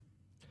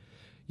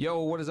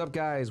Yo, what is up,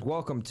 guys?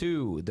 Welcome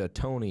to the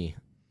Tony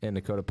and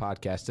Dakota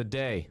podcast.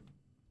 Today,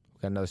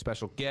 we got another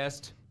special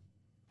guest.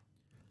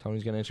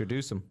 Tony's going to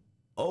introduce him.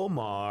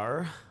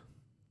 Omar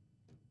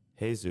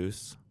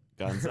Jesus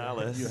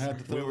Gonzalez. You had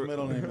to throw the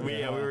middle name.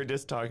 We were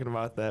just talking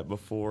about that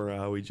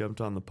before we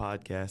jumped on the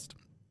podcast.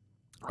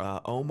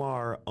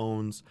 Omar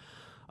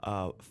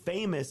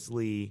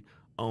famously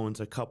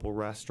owns a couple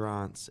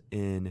restaurants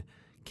in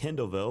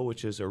Kendallville,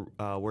 which is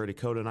where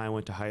Dakota and I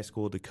went to high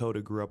school. Dakota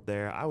grew up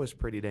there. I was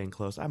pretty dang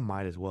close. I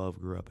might as well have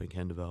grew up in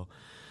Kendallville.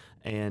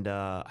 And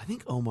I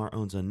think Omar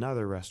owns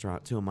another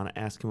restaurant too. I'm going to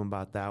ask him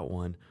about that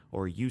one,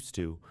 or used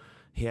to.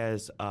 He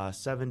has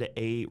 7 to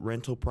 8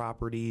 rental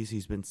properties.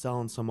 He's been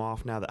selling some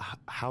off now that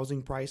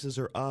housing prices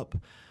are up.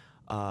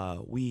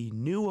 We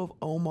knew of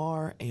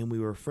Omar and we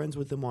were friends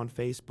with him on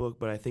Facebook,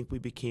 but I think we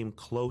became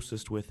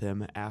closest with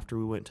him after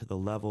we went to the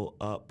Level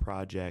Up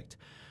project,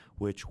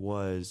 which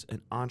was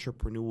an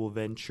entrepreneurial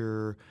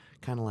venture,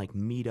 kind of like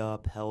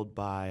meetup held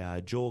by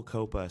Joel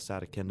Copas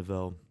out of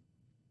Kendallville.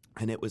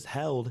 And it was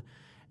held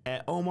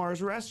at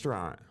Omar's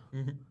restaurant.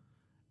 Mm-hmm.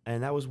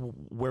 And that was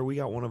where we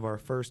got one of our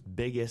first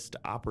biggest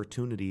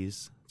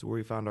opportunities. It's where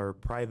we found our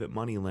private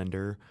money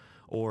lender,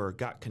 or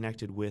got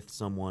connected with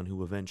someone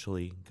who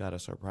eventually got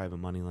us our private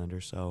money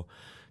lender. So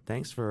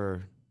thanks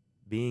for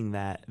being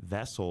that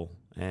vessel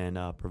and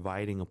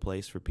providing a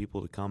place for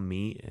people to come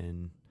meet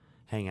and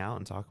hang out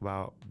and talk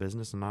about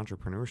business and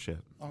entrepreneurship.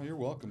 Oh, you're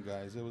welcome,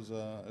 guys. It was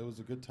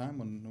a good time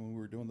when we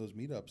were doing those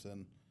meetups.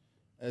 And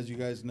as you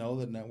guys know,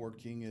 that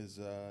networking is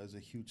a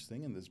huge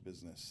thing in this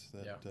business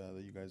that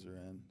you guys are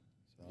in.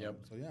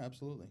 So yeah,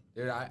 absolutely.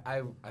 Dude,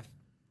 I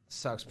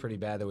sucks pretty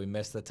bad that we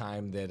missed the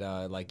time that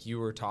like you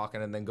were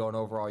talking and then going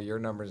over all your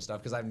numbers and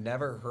stuff, because I've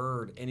never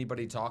heard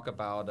anybody talk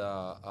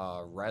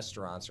about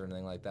restaurants or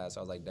anything like that. So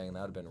I was like, dang, that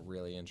would have been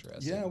really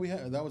interesting. Yeah,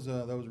 that was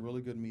a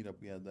really good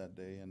meetup we had that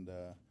day, and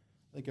I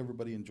think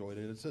everybody enjoyed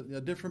it. It's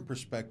a different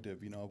perspective,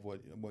 of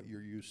what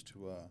you're used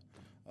to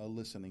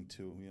listening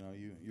to.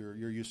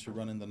 You're used to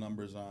running the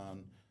numbers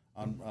on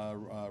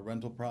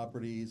rental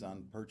properties,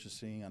 on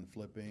purchasing, on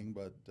flipping,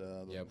 but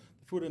the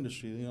food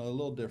industry, a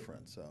little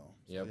different. So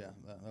yeah,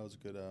 that was a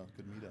good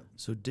meetup.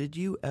 So did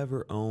you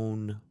ever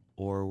own,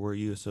 or were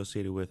you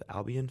associated with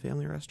Albion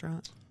Family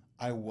Restaurant?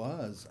 I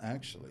was,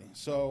 actually.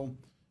 So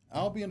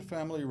Albion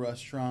Family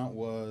Restaurant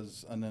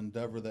was an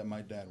endeavor that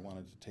my dad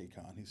wanted to take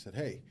on. He said,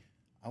 hey,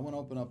 I want to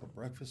open up a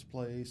breakfast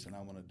place, and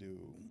I want to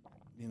do,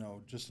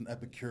 just an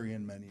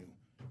Epicurean menu.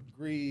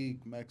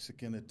 Greek,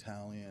 Mexican,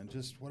 Italian,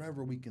 just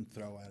whatever we can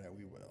throw at it,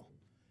 we will.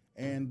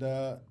 And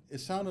it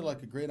sounded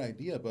like a great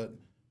idea, but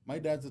my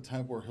dad's the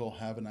type where he'll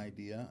have an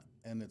idea,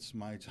 and it's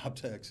my job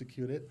to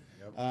execute it.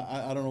 Yep.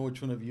 I don't know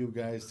which one of you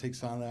guys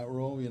takes on that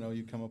role.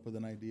 You come up with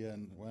an idea,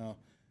 and,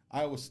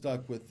 I was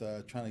stuck with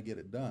trying to get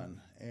it done.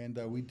 And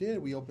we did.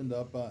 We opened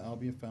up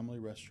Albion Family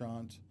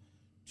Restaurant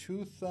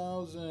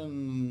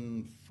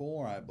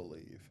 2004, I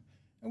believe.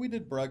 And we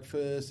did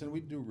breakfast, and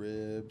we'd do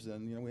ribs,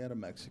 and, we had a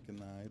Mexican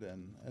night,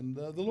 and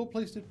the little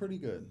place did pretty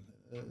good.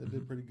 It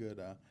did pretty good.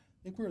 I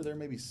think we were there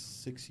maybe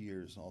 6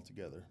 years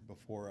altogether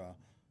before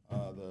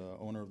the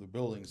owner of the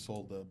building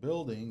sold the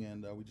building,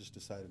 and we just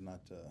decided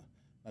not to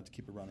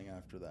keep it running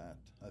after that.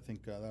 I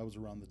think that was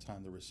around the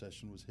time the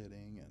recession was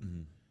hitting,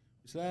 and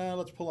we said,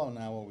 let's pull out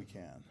now while we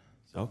can.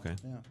 So, okay.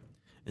 Yeah.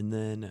 And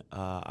then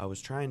I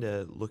was trying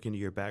to look into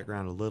your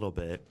background a little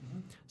bit,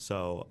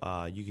 so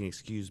you can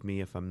excuse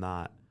me if I'm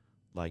not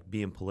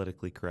being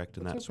politically correct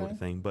and that sort of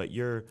thing. But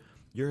you're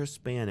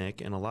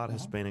Hispanic, and a lot of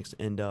Hispanics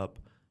end up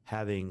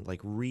having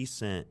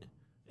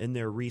in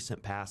their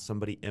recent past,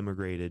 somebody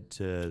immigrated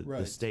to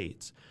the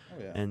States. Oh,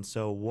 yeah. And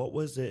so what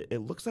was it? It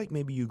looks like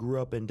maybe you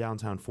grew up in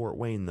downtown Fort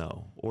Wayne,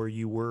 though, or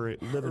you were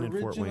living in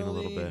Fort Wayne a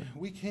little bit.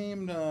 We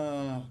came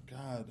to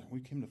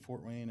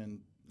Fort Wayne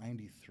in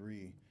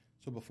 '93.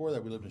 So before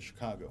that, we lived in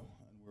Chicago.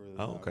 And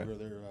we were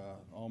there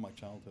all my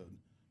childhood.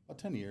 About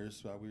 10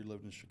 years, we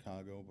lived in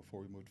Chicago before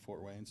we moved to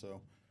Fort Wayne.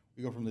 So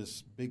we go from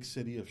this big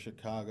city of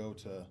Chicago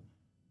to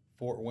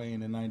Fort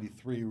Wayne in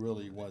 '93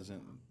 really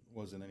wasn't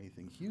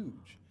anything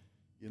huge,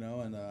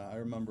 And I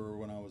remember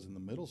when I was in the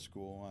middle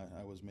school,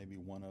 I was maybe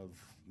one of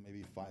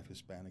maybe 5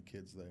 Hispanic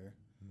kids there.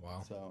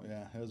 Wow. So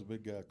yeah, it was a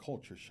big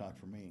culture shock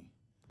for me.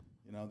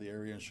 The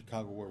area in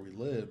Chicago where we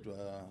lived,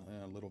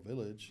 in a little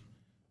village,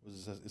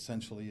 was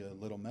essentially a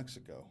little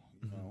Mexico.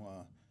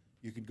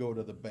 You could go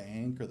to the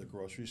bank or the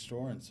grocery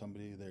store, and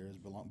somebody there is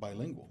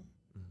bilingual.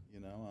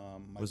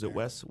 Was it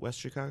West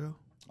Chicago?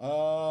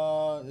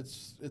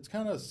 It's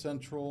kind of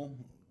central,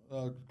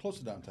 close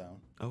to downtown.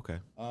 Okay.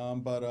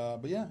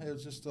 But yeah, it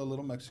was just a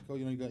little Mexico.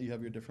 You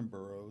have your different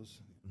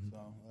boroughs. So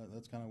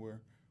that's kind of where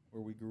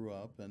we grew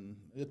up, and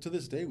to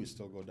this day we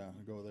still go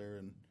there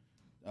and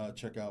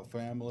check out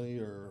family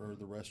or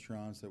the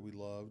restaurants that we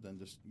loved, and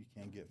just you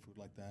can't get food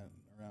like that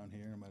around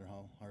here, no matter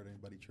how hard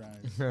anybody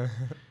tries.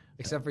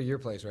 Except for your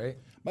place, right?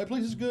 My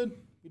place is good.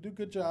 We do a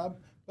good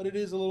job, but it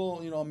is a little,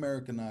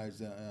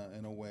 Americanized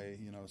in a way.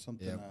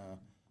 Something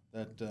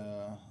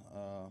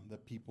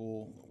that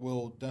people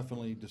will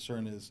definitely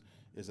discern is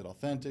it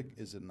authentic,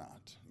 is it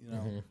not? You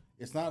know,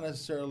 it's not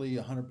necessarily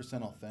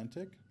 100%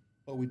 authentic,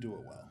 but we do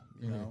it well.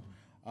 You know,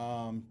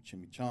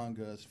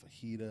 chimichangas,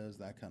 fajitas,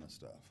 that kind of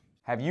stuff.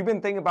 Have you been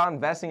thinking about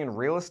investing in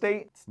real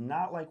estate? It's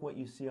not like what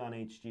you see on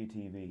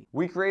HGTV.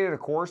 We created a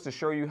course to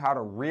show you how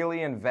to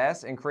really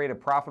invest and create a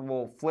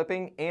profitable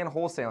flipping and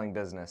wholesaling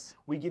business.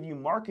 We give you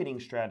marketing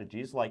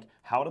strategies like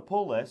how to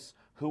pull lists,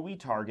 who we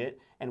target,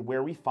 and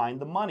where we find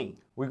the money.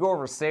 We go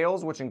over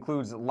sales, which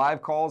includes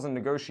live calls and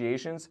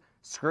negotiations,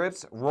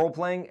 scripts,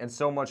 role-playing, and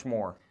so much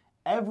more.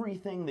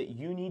 Everything that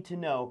you need to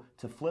know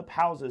to flip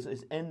houses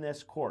is in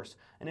this course.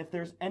 And if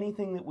there's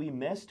anything that we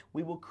missed,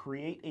 we will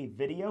create a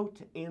video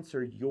to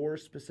answer your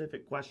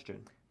specific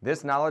question.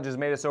 This knowledge has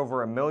made us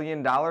over $1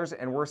 million,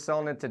 and we're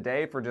selling it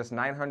today for just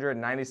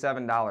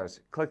 $997.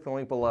 Click the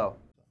link below.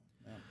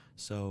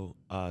 So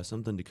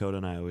something Dakota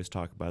and I always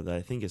talk about that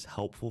I think is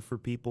helpful for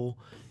people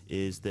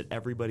is that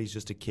everybody's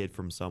just a kid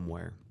from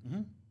somewhere.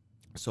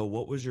 So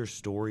what was your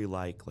story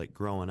like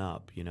growing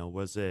up? You know,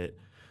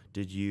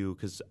 did you,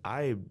 because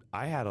I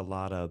had a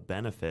lot of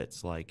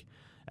benefits. Like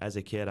as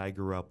a kid, I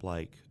grew up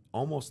like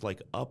almost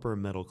like upper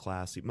middle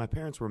class. My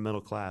parents were middle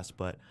class,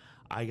 but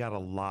I got a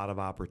lot of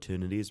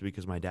opportunities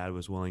because my dad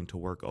was willing to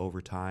work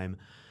overtime.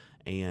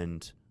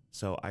 And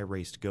so I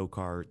raced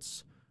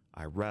go-karts,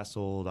 I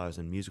wrestled, I was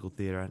in musical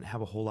theater. I didn't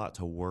have a whole lot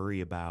to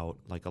worry about.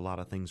 Like a lot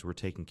of things were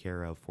taken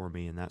care of for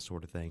me and that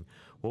sort of thing.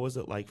 What was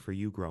it like for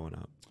you growing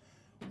up?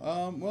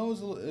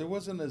 Well, it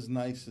wasn't as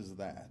nice as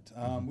that.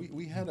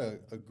 We had a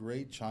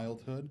great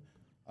childhood.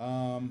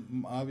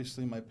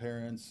 Obviously, my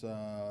parents,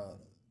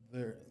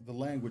 the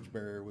language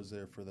barrier was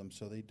there for them,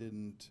 so they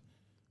didn't,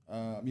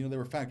 they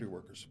were factory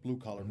workers,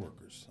 blue-collar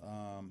workers,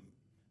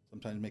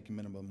 sometimes making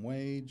minimum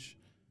wage.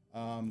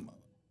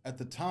 At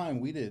the time,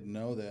 we didn't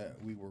know that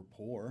we were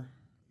poor.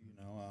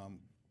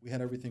 We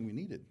had everything we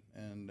needed,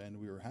 and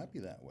we were happy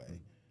that way.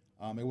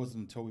 It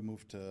wasn't until we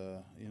moved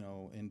to,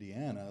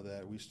 Indiana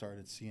that we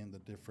started seeing the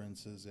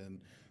differences in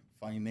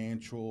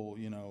financial,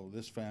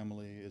 this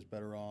family is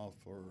better off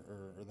or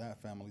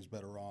that family is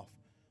better off.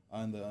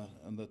 In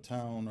the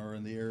town or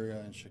in the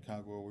area in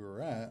Chicago where we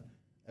were at,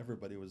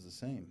 everybody was the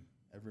same.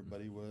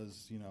 Everybody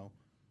was,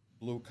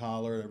 blue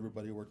collar.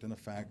 Everybody worked in a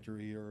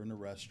factory or in a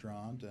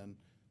restaurant. And,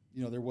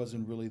 there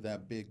wasn't really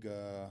that big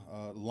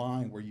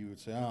line where you would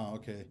say, oh,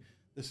 okay,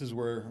 this is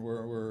where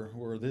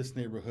this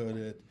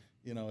neighborhood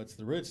it's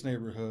the rich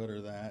neighborhood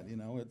or that,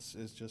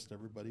 it's just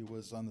everybody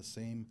was on the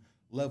same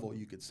level,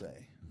 you could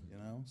say,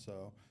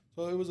 So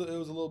it was a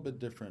little bit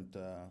different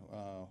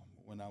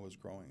when I was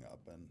growing up,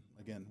 and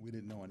again, we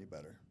didn't know any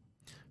better.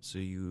 So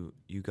you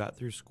got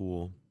through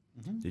school.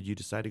 Did you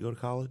decide to go to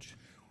college?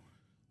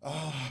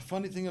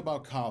 Funny thing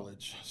about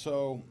college.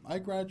 So I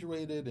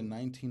graduated in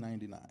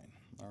 1999.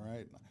 All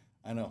right,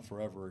 I know,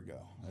 forever ago.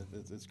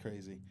 It's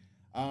crazy.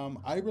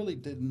 I really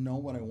didn't know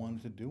what I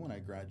wanted to do when I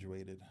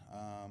graduated.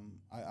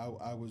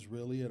 I was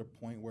really at a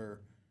point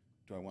where,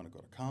 do I want to go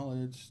to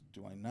college?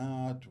 Do I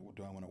not?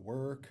 Do I want to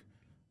work?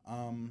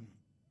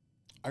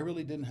 I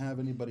really didn't have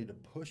anybody to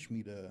push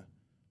me to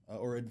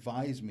or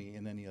advise me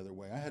in any other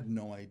way. I had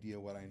no idea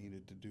what I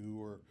needed to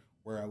do or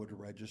where I would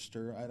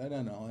register. I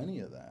didn't know any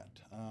of that.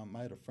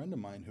 I had a friend of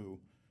mine who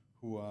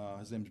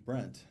his name's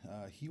Brent.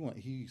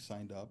 He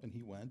signed up and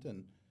he went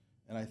and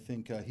I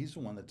think he's the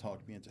one that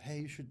talked me into, hey,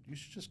 you should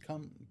just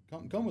come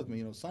with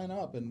me, sign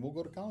up and we'll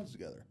go to college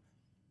together.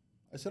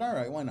 I said, all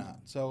right, why not?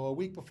 So a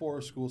week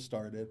before school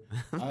started,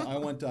 I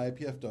went to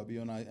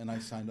IPFW and I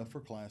signed up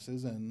for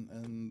classes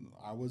and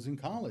I was in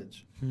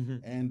college.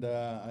 And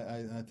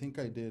I think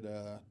I did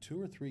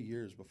 2 or 3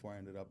 years before I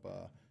ended up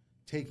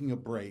taking a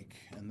break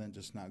and then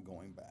just not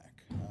going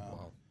back.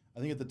 Wow. I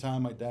think at the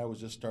time my dad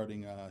was just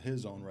starting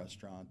his own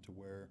restaurant to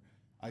where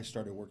I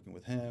started working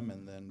with him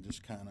and then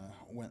just kind of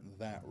went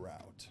that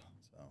route.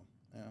 So,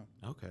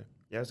 yeah. Okay.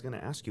 Yeah, I was going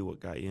to ask you what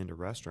got you into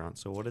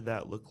restaurants. So what did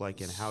that look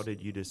like and how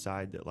did you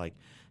decide that, like,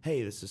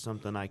 hey, this is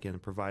something I can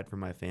provide for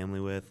my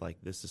family with, like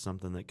this is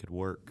something that could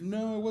work?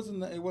 No, it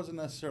wasn't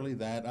necessarily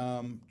that.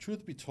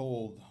 Truth be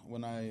told,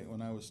 when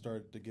I was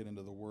started to get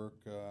into the work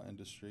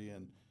industry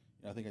and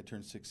I think I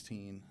turned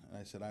 16 and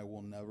I said I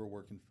will never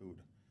work in food.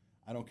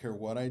 I don't care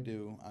what I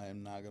do, I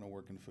am not going to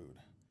work in food.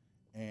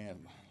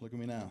 And look at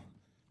me now.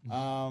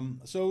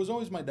 So it was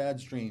always my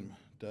dad's dream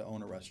to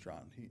own a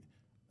restaurant.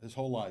 His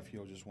whole life, he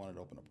just wanted to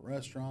open up a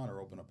restaurant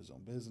or open up his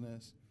own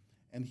business.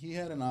 And he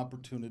had an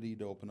opportunity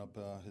to open up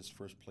his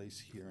first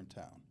place here in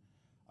town.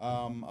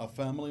 A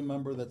family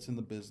member that's in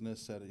the business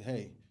said,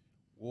 hey,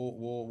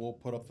 we'll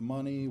put up the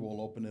money,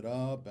 we'll open it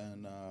up,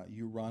 and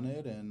you run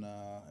it, and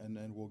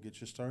then we'll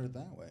get you started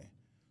that way.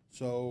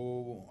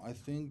 So I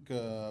think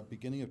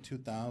beginning of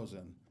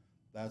 2000,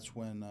 that's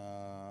when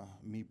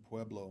Mi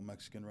Pueblo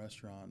Mexican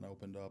restaurant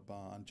opened up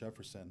on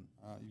Jefferson.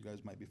 You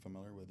guys might be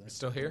familiar with it. It's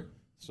still here?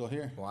 Still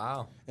here.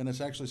 Wow. And it's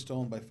actually still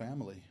owned by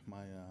family.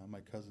 My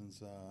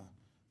cousin's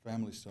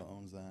family still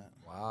owns that.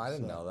 Wow, I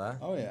didn't know that.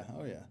 Oh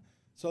yeah.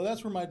 So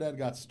that's where my dad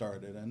got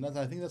started, and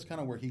I think that's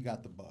kind of where he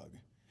got the bug.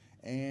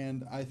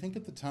 And I think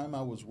at the time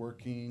I was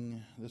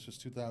working, this was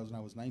 2000, I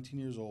was 19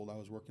 years old. I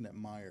was working at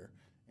Meijer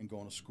and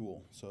going to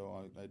school.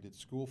 So I did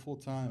school full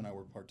time and I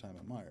worked part time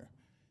at Meijer.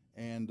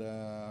 And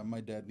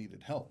my dad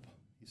needed help.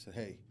 He said,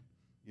 "Hey,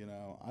 you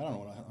know, I don't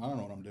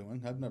know what I'm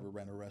doing. I've never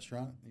ran a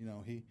restaurant." You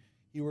know, he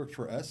worked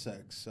for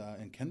Essex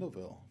in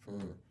Kendallville for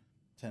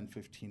 10,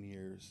 15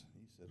 years.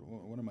 He said,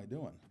 "What am I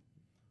doing?"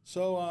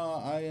 So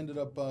I ended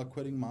up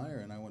quitting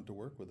Meijer and I went to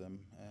work with him.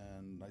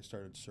 And I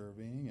started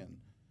serving and,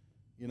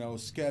 you know,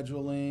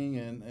 scheduling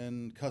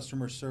and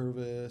customer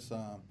service.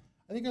 I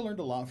think I learned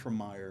a lot from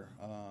Meijer.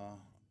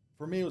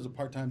 For me, it was a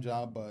part-time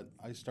job, but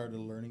I started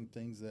learning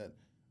things that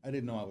I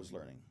didn't know I was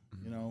learning.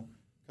 You know,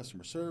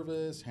 customer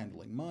service,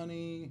 handling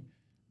money,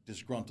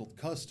 disgruntled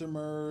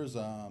customers,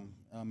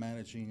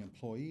 managing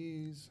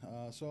employees.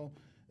 So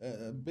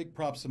big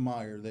props to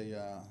Meijer.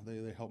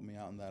 They helped me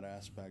out in that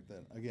aspect.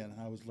 That again,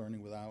 I was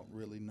learning without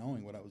really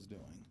knowing what I was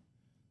doing.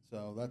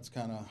 So that's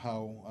kind of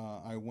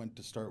how I went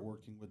to start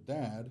working with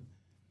Dad.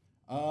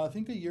 I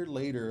think a year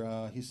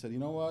later, he said, "You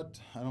know what?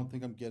 I don't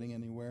think I'm getting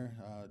anywhere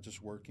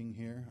just working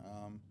here.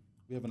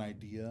 We have an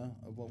idea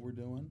of what we're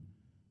doing.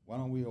 Why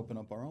don't we open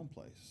up our own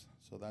place?"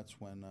 So that's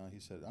when he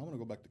said, "I want to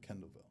go back to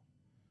Kendallville."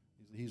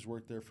 He's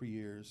worked there for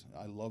years.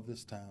 I love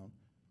this town.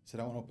 He said,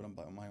 "I want to open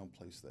up my own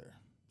place there."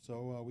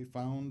 So we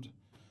found,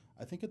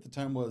 I think at the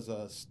time was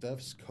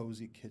Steph's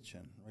Cozy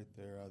Kitchen right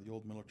there, the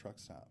old Miller Truck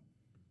Stop.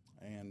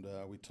 And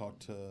we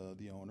talked to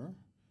the owner,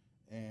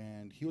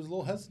 and he was a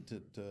little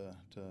hesitant to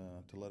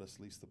let us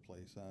lease the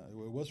place. It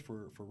was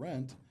for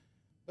rent,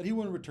 but he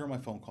wouldn't return my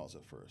phone calls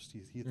at first.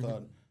 He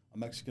thought a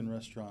Mexican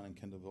restaurant in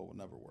Kendallville would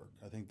never work.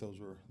 I think those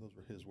were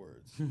his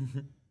words.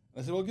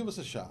 I said, "Well, give us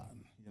a shot,"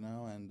 you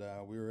know, and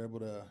we were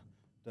able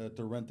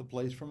to rent the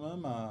place from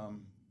him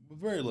with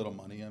very little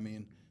money. I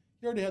mean,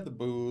 he already had the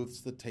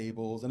booths, the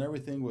tables, and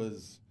everything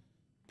was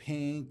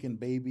pink and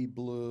baby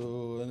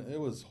blue, and it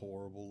was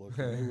horrible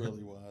looking. It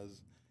really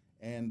was.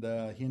 And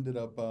he ended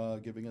up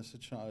giving us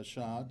a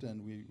shot,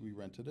 and we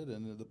rented it,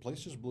 and the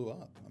place just blew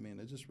up. I mean,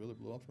 it just really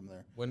blew up from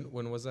there.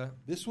 When was that?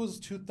 This was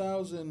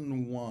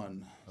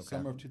 2001, Okay.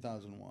 summer of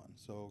 2001.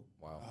 So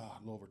Wow. a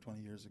little over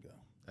 20 years ago.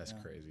 That's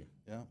Yeah. crazy.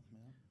 Yeah.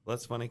 Well,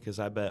 that's funny because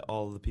I bet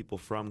all of the people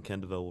from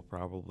Kendallville will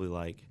probably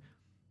like,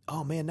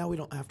 "Oh man, now we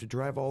don't have to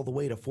drive all the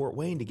way to Fort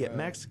Wayne to get Right.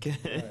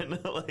 Mexican."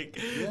 Like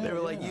Yeah, they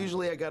were like, yeah.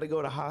 "Usually I got to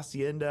go to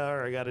Hacienda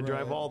or I got to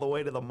drive Right. all the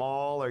way to the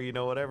mall or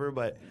whatever."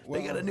 But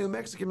they got a Well, new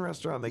Mexican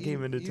restaurant that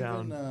came into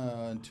town.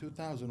 Even in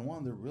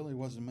 2001, there really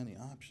wasn't many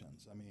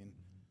options. I mean,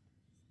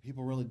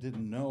 people really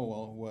didn't know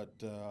what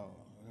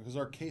because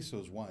our queso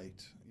is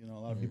white. You know,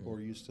 a lot of people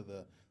were used to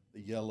the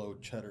yellow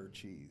cheddar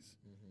cheese,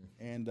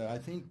 and I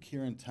think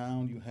here in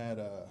town you had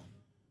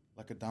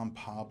like a Don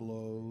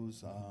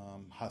Pablo's,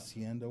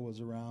 Hacienda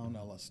was around,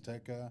 El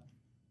Azteca,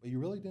 but you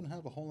really didn't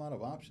have a whole lot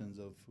of options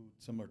of food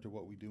similar to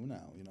what we do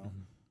now. You know,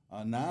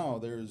 now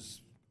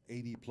there's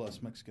 80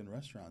 plus Mexican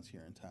restaurants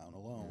here in town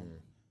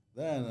alone.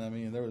 Then I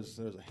mean there was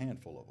a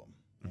handful of them,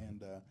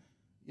 and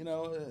you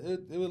know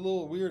it was a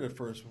little weird at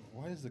first.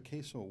 Why is the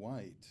queso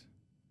white?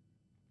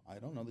 I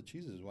don't know. The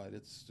cheese is white.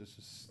 It's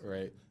just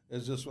Right.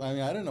 It's just. I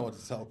mean, I don't know what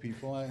to tell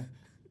people.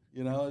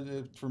 You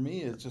know, for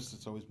me,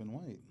 it's always been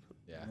white.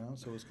 Yeah. You know,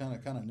 so it's kind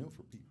of new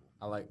for people.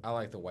 I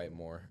like the white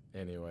more.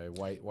 Anyway,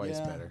 white's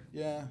yeah, better.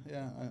 Yeah.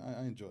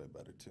 I enjoy it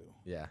better too.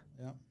 Yeah.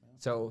 Yeah.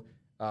 So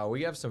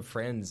we have some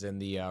friends in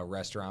the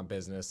restaurant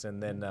business,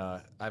 and then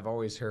I've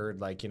always heard,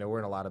 like, you know, we're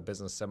in a lot of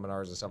business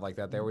seminars and stuff like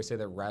that. They always say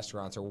that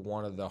restaurants are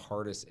one of the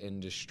hardest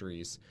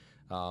industries.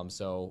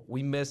 So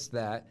we missed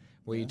that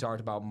where you talked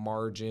about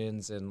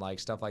margins and like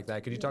stuff like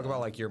that. Could you talk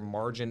about like your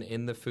margin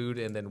in the food,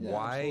 and then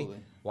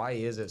absolutely. why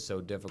is it so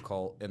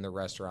difficult in the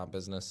restaurant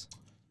business?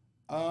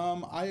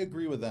 I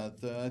agree with that.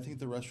 I think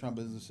the restaurant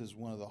business is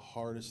one of the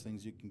hardest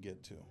things you can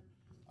get to.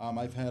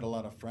 I've had a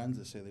lot of friends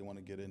that say they want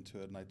to get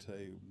into it, and I tell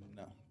you,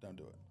 no, don't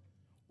do it.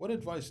 What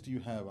advice do you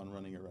have on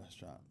running a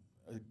restaurant?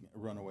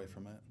 Run away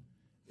from it.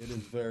 It is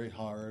very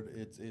hard.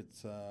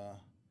 It's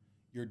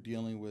you're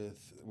dealing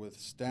with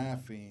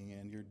staffing,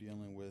 and you're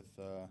dealing with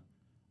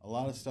a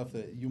lot of stuff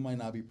that you might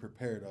not be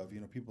prepared of. You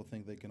know, people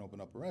think they can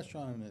open up a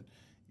restaurant and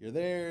you're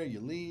there, you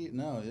leave.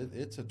 No,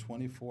 it's a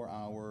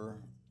 24-hour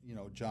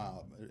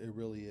job. It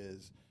really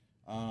is.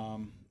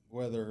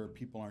 Whether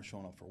people aren't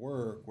showing up for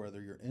work,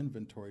 whether your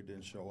inventory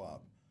didn't show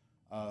up,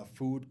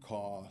 food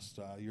cost,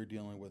 you're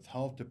dealing with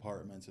health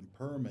departments and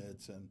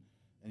permits, and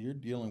you're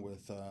dealing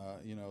with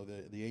the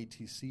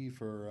ATC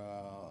for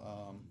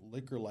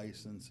liquor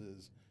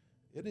licenses.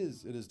 It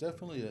is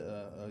definitely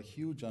a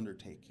huge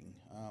undertaking.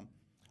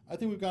 I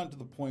think we've gotten to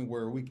the point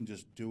where we can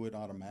just do it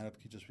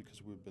automatically just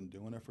because we've been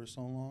doing it for so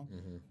long.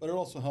 Mm-hmm. But it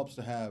also helps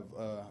to have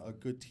a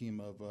good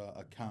team of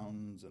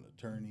accountants and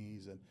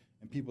attorneys and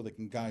people that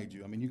can guide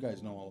you. I mean, you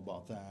guys know all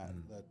about that,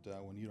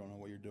 that when you don't know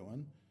what you're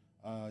doing,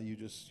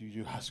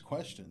 you ask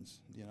questions.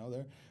 You know,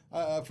 there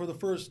for the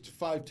first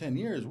 5-10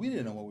 years, we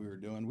didn't know what we were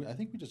doing. I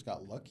think we just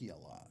got lucky a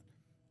lot.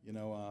 You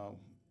know,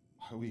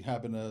 we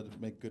happened to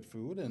make good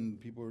food,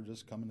 and people were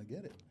just coming to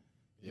get it.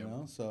 You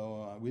know,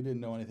 so we didn't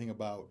know anything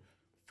about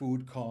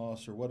food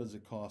costs or what does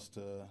it cost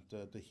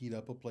to heat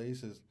up a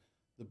place. Is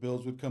the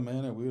bills would come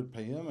in and we would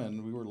pay them,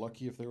 and we were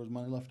lucky if there was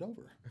money left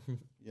over.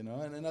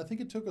 And I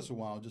think it took us a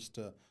while just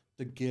to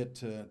get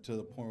to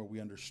the point where we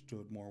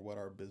understood more what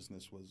our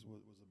business was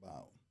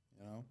about.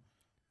 You know.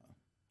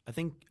 I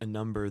think a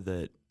number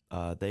that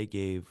they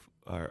gave,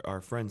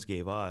 our friends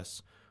gave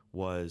us,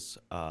 was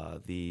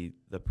the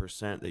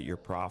percent that you're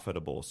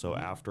profitable. So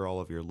after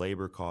all of your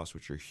labor costs,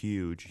 which are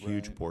huge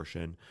Right.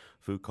 portion,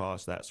 food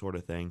costs, that sort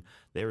of thing,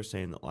 they were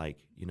saying that,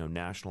 like,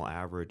 national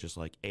average is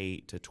like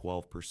 8 to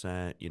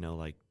 12%,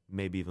 like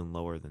maybe even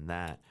lower than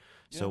that.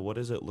 So Yeah. what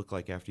does it look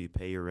like after you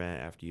pay your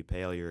rent, after you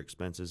pay all your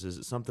expenses? Is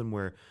it something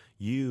where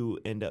you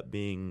end up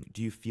being,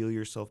 do you feel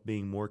yourself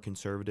being more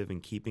conservative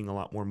and keeping a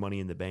lot more money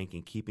in the bank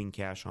and keeping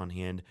cash on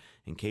hand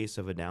in case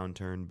of a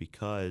downturn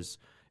because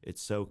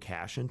it's so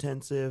cash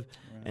intensive,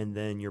 and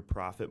then your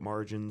profit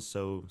margin's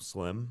so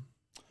slim?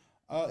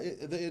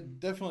 It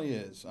definitely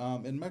is.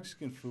 In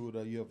Mexican food,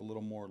 you have a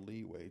little more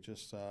leeway.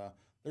 Just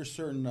there's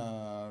certain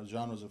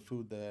genres of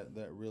food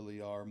that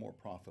really are more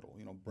profitable.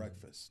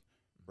 Breakfast.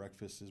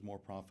 Breakfast is more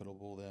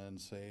profitable than,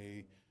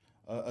 say,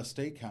 a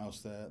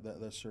steakhouse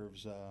that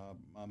serves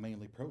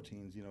mainly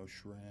proteins.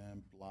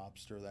 Shrimp,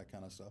 lobster, that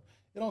kind of stuff.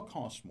 It all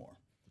costs more.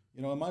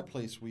 In my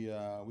place, we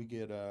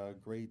get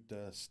great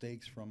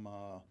steaks from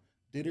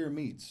Didier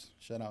Meats.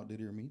 Shout out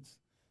Didier Meats.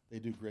 They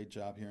do a great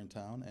job here in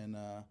town, and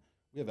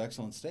we have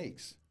excellent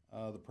steaks.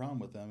 The problem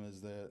with them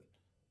is that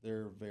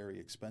they're very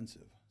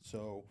expensive.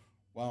 So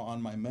while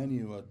on my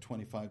menu a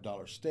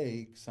 $25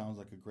 steak sounds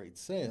like a great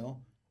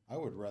sale, I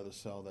would rather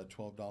sell that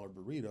 $12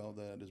 burrito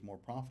that is more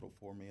profitable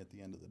for me at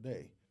the end of the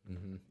day.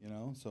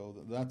 So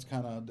that's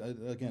kind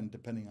of, again,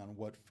 depending on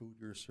what food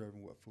you're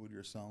serving, what food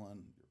you're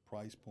selling, your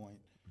price point.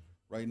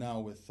 Right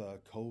now with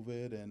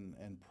COVID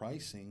and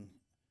pricing,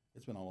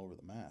 it's been all over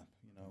the map.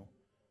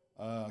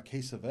 A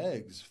case of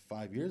eggs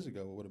 5 years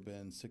ago would have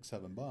been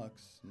 $6-7.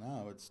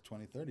 Now it's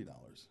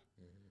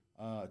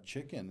 $20-30.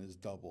 Chicken is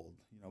doubled.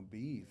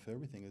 Beef,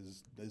 everything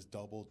is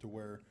doubled to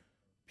where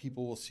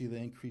people will see the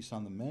increase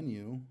on the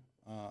menu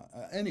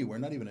anywhere,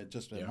 not even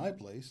just at my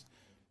place,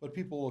 but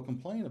people will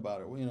complain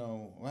about it.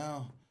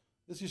 Well,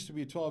 this used to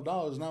be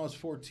 $12, now it's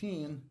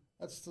 $14.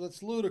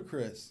 That's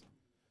ludicrous.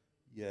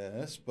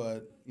 Yes,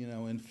 but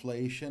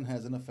inflation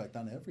has an effect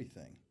on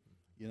everything.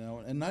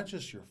 And not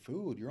just your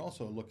food. You're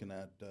also looking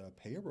at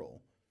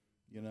payroll.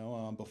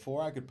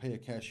 Before I could pay a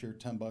cashier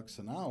 $10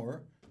 an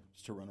hour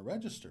just to run a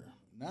register.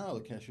 Now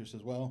the cashier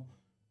says, "Well,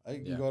 I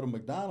can go to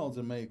McDonald's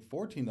and make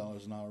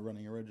 $14 an hour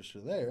running a register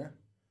there.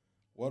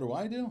 What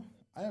do?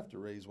 I have to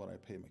raise what I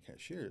pay my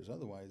cashiers.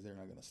 Otherwise, they're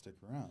not going to stick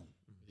around."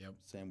 Yep.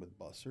 Same with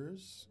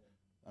bussers.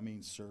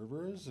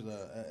 Servers.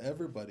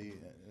 Everybody,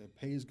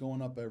 pay's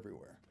going up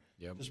everywhere.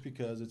 Yep. Just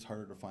because it's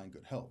harder to find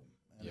good help.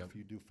 And Yep. if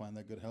you do find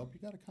that good help, you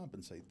got to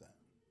compensate that.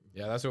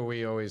 Yeah, that's what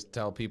we always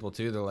tell people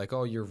too. They're like,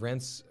 "Oh, your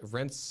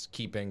rents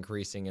keep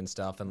increasing and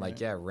stuff," and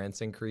like, yeah,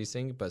 rent's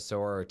increasing, but so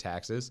are our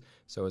taxes,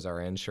 so is our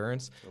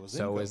insurance,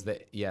 so is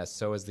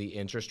the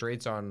interest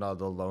rates on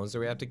the loans that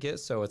we have to get.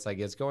 So it's like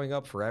it's going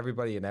up for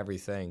everybody and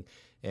everything,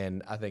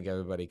 and I think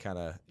everybody kind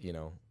of A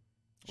lot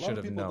should of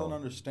have people don't known.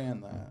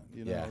 understand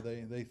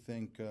that. They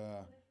think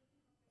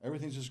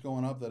everything's just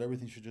going up, that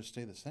everything should just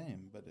stay the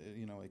same, but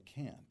it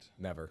can't.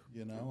 Never.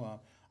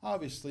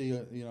 Obviously,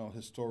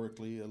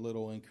 historically, a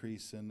little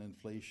increase in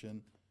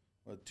inflation,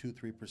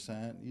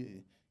 2-3%.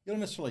 You don't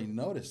necessarily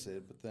notice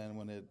it, but then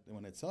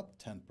when it's up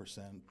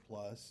 10%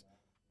 plus,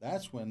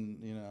 that's when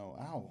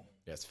ow.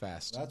 Yeah, it's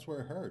fast. That's where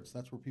it hurts.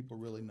 That's where people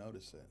really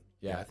notice it.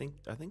 Yeah, I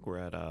think we're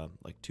at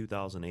like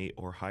 2008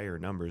 or higher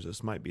numbers.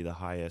 This might be the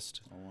highest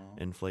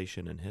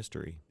inflation in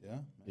history. Yeah.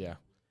 Yeah.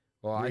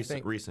 Well, I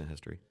think recent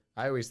history.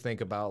 I always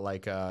think about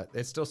like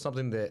it's still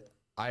something that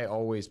I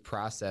always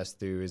process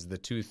through is the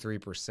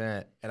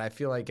 2-3%, and I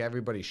feel like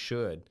everybody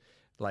should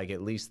like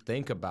at least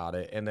think about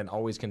it and then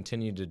always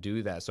continue to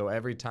do that. So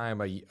every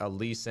time a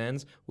lease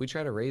ends, we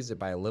try to raise it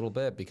by a little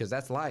bit because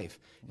that's life.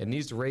 It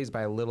needs to raise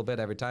by a little bit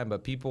every time,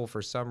 but people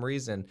for some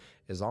reason,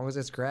 as long as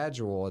it's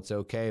gradual, it's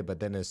okay. But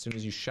then as soon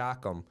as you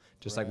shock them,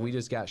 just like we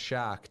just got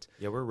shocked.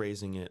 Yeah, we're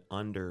raising it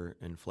under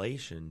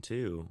inflation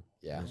too.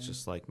 Yeah. And it's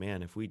just like,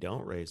 man, if we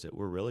don't raise it,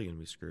 we're really going to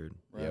be screwed.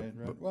 Right.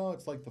 Well,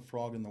 it's like the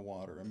frog in the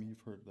water.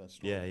 You've heard that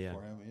story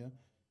before, haven't you?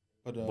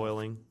 Put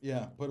Boiling.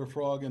 Yeah, put a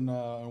frog in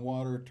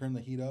water, turn the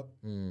heat up,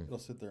 it'll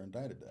sit there and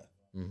die to death.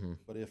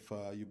 But if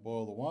you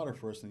boil the water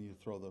first and you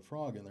throw the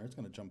frog in there, it's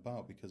going to jump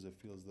out because it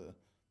feels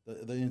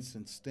the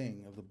instant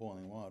sting of the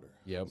boiling water.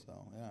 Yep.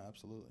 So, yeah,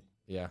 absolutely.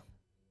 Yeah.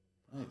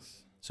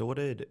 Nice. So what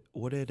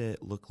did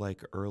it look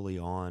like early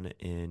on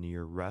in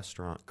your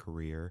restaurant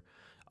career?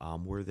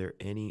 Were there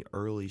any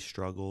early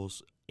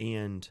struggles,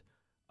 and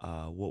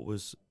what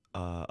was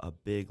a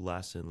big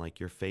lesson, like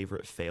your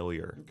favorite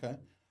failure? Okay.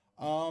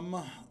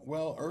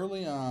 Well,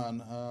 early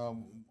on,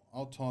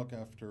 I'll talk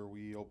after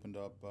we opened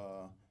up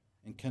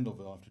in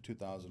Kendallville after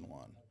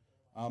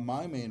 2001.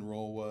 My main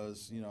role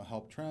was,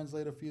 help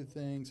translate a few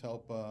things,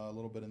 help a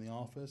little bit in the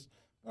office.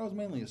 But I was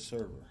mainly a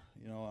server.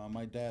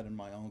 My dad and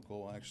my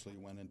uncle actually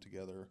went in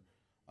together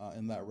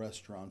in that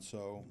restaurant.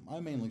 So I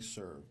mainly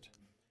served.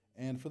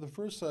 And for the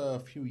first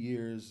few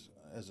years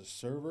as a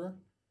server,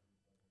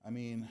 I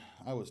mean,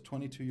 I was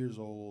 22 years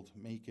old,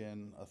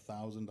 making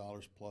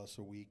 $1,000 plus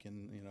a week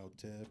in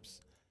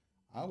tips.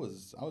 I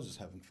was just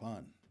having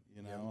fun,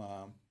 you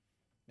know.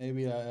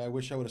 Maybe I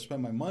wish I would have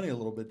spent my money a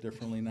little bit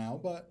differently now,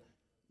 but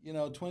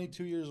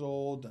 22 years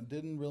old,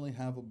 didn't really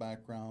have a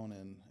background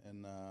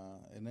in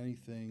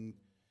anything,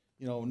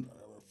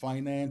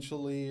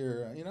 financially,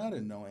 or I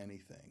didn't know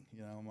anything.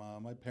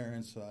 My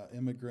parents,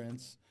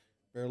 immigrants,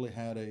 barely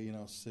had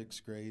a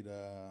sixth grade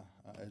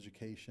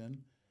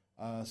education,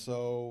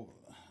 so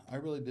I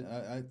really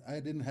I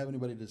didn't have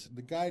anybody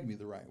to guide me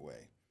the right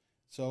way.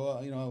 So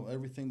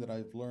everything that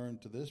I've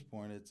learned to this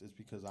point, it's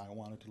because I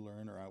wanted to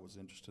learn, or I was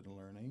interested in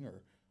learning,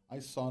 or I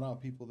sought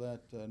out people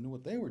that knew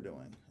what they were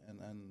doing,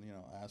 and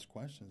asked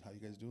questions. How you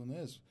guys doing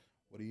this?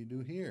 What do you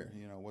do here?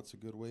 What's a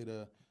good way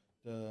to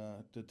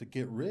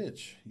get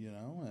rich?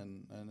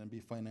 And then be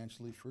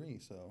financially free.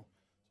 So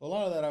a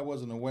lot of that I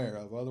wasn't aware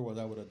of. Otherwise,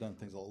 I would have done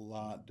things a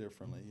lot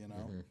differently.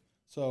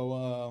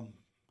 So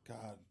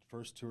God,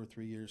 first 2 or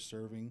 3 years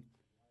serving,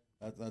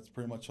 that's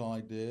pretty much all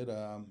I did.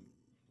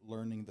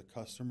 Learning the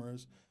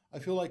customers. I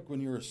feel like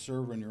when you're a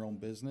server in your own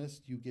business,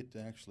 you get to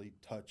actually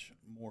touch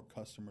more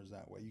customers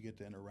that way. You get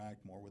to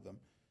interact more with them.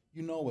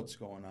 You know what's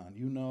going on.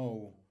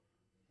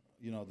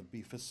 The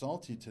beef is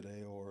salty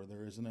today, or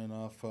there isn't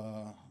enough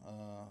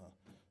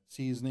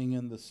seasoning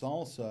in the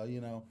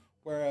salsa.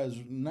 Whereas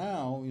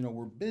now,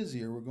 we're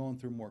busier. We're going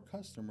through more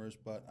customers,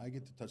 but I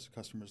get to touch the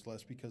customers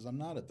less because I'm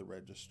not at the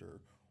register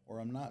or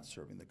I'm not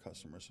serving the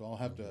customer. So I'll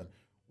have to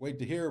wait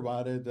to hear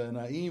about it in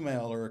an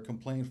email or a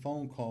complaint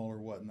phone call or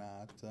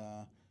whatnot.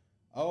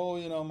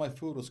 My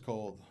food was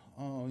cold.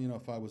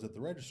 If I was at the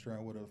register, I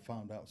would have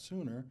found out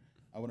sooner.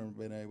 I would have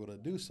been able to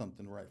do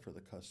something right for the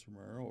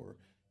customer, or,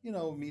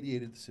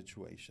 mediated the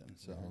situation.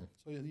 So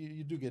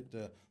you do get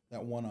that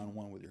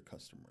one-on-one with your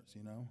customers,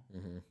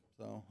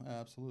 So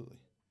absolutely.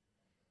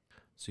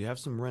 So you have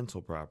some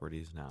rental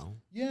properties now.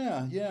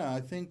 Yeah.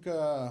 I think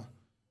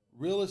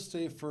real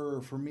estate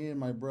for me and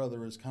my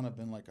brother has kind of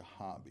been like a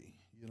hobby,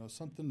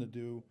 something to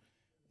do.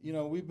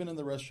 We've been in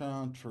the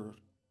restaurant for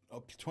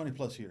 20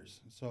 plus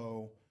years,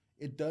 so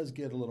it does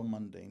get a little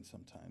mundane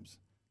sometimes.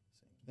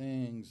 Same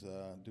things,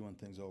 doing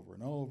things over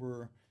and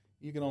over.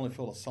 You can only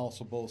fill a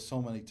salsa bowl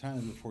so many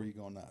times before you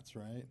go nuts,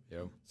 right?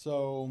 Yep.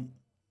 So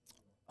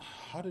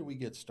how did we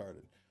get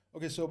started?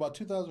 Okay, so about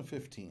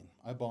 2015,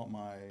 I bought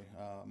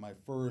my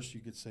first, you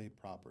could say,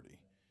 property.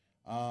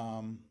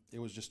 It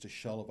was just a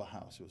shell of a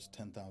house. It was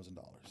 $10,000.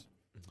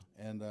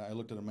 And I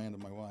looked at Amanda,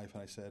 my wife,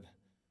 and I said,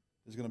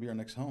 "This is going to be our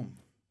next home."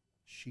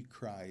 She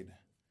cried.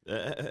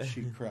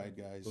 She cried,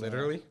 guys.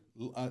 Literally?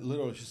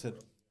 Literally, she said,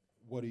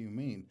 "What do you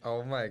mean?"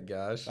 Oh my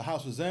gosh. The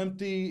house was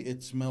empty.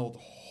 It smelled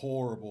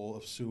horrible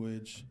of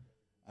sewage.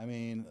 I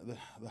mean,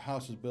 the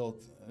house was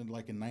built in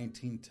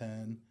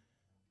 1910.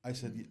 I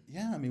said,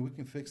 "Yeah, we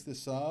can fix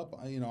this up."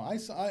 I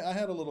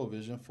had a little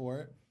vision for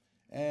it.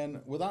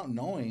 And without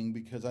knowing,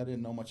 because I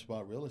didn't know much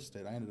about real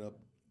estate, I ended up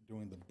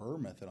doing the BRRRR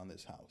method on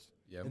this house.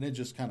 Yep. And it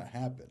just kind of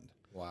happened.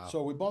 Wow.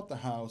 So we bought the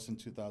house in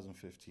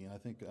 2015. I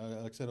think,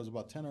 like I said, it was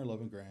about 10 or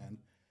 11 grand.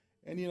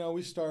 And,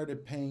 we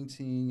started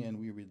painting, and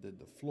we redid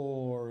the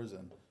floors,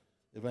 and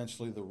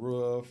eventually the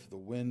roof, the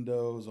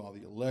windows, all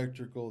the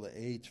electrical, the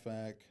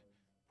HVAC.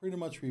 Pretty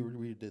much we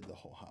redid the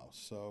whole house.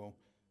 So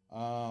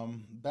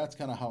that's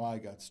kind of how I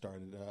got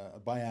started,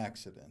 by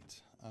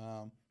accident.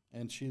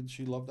 And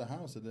she loved the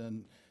house. And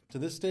then to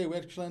this day, we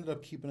actually ended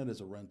up keeping it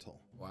as a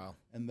rental. Wow.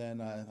 And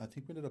then I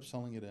think we ended up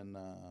selling it in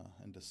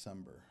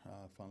December.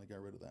 Finally got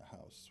rid of that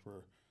house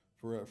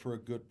for a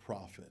good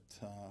profit.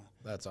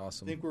 That's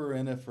awesome. I think we were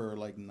in it for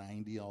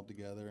 90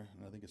 altogether,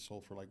 and I think it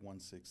sold for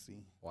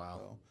 160.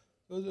 Wow.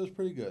 So it was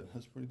pretty good.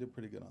 Did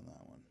pretty good on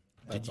that one.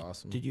 That's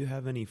awesome. Did you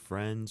have any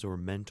friends or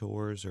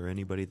mentors or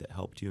anybody that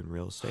helped you in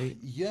real estate?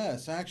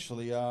 Yes,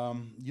 actually.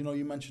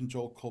 You mentioned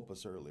Joel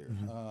Kopas earlier.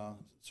 Mm-hmm.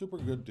 Super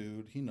good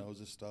dude. He knows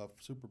his stuff.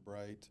 Super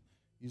bright.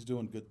 He's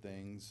doing good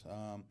things.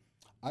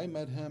 I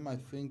met him, I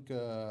think,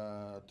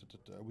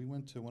 we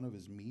went to one of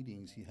his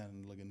meetings he had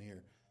in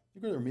Ligonier. I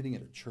think we were meeting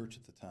at a church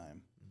at the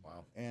time.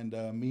 Wow. And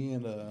me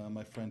and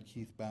my friend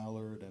Keith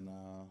Ballard and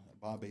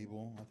Bob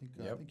Abel, I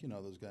think you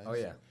know those guys. Oh,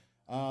 yeah.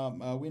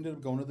 We ended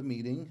up going to the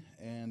meeting,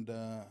 and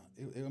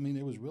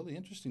it was really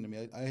interesting to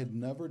me. I had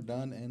never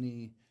done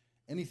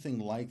anything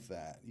like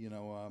that,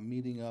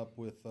 meeting up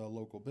with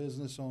local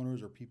business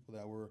owners or people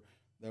that were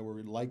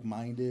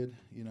like-minded,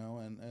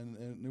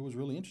 and it was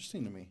really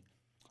interesting to me.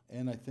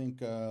 And I think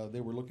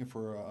they were looking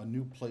for a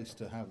new place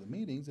to have the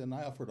meetings, and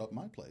I offered up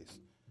my place.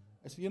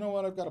 I said, "You know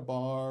what? I've got a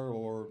bar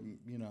or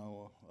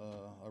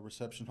a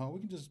reception hall. We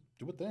can just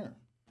do it there."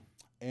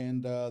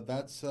 And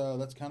that's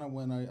kind of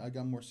when I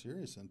got more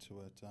serious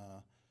into it.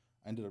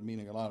 I ended up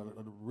meeting a lot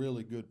of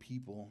really good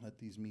people at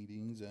these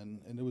meetings,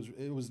 and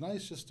it was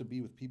nice just to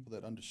be with people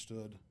that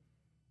understood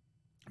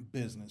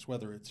business,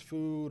 whether it's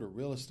food or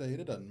real estate.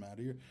 It doesn't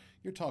matter.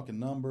 You're talking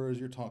numbers,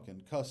 you're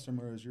talking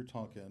customers, you're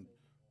talking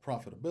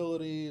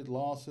profitability,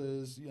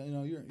 losses. You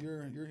know,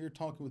 you're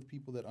talking with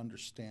people that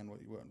understand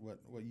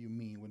what you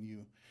mean when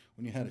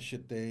you had a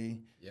shit day,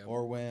 Yep.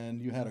 or when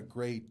you had a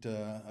great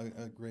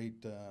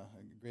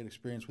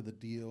experience with a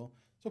deal.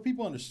 So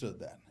people understood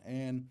that,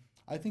 and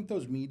I think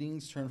those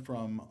meetings turn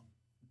from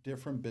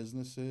different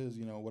businesses,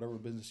 you know, whatever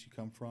business you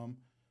come from,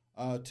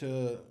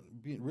 to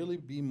really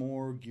be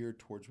more geared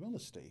towards real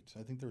estate.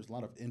 I think there was a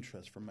lot of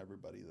interest from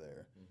everybody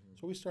there.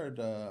 So we started,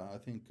 I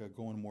think,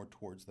 going more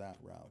towards that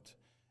route.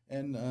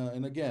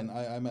 And again,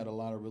 I met a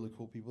lot of really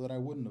cool people that I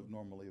wouldn't have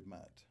normally have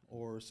met,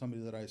 or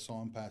somebody that I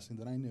saw in passing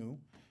that I knew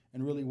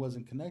and really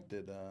wasn't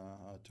connected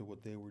to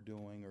what they were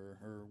doing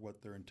or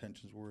what their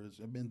intentions were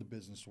in the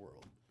business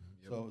world.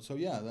 Yep. So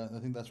yeah, I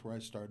think that's where I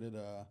started.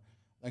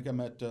 I think I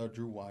met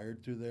Drew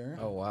Wired through there.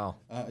 Oh, wow.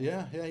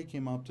 Yeah, he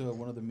came out to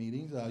one of the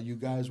meetings. You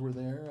guys were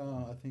there.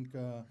 I think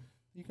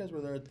you guys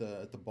were there at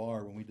the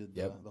bar when we did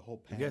the whole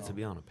panel. You got to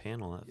be on a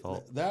panel that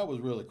fall. That was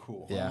really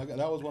cool. Yeah.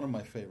 That was one of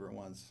my favorite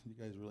ones. You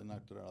guys really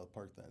knocked it out of the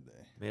park that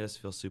day. Made us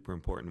feel super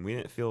important. We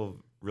didn't feel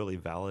really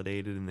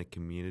validated in the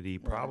community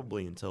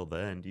probably until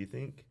then. Do you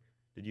think?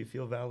 Did you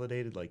feel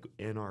validated like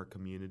in our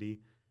community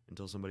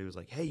until somebody was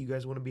like, "Hey, you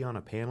guys want to be on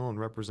a panel and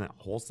represent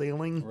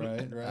wholesaling?"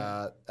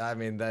 Right. I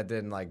mean, that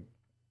didn't like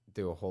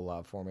do a whole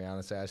lot for me,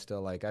 honestly. I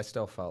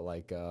still felt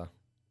like I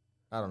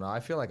don't know. I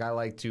feel like I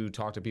like to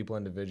talk to people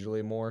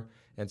individually more.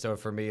 And so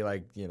for me,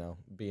 like, you know,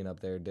 being up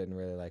there didn't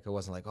really like, it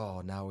wasn't like, oh,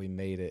 now we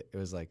made it. It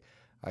was like,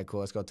 all right, cool,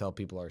 let's go tell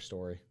people our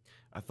story.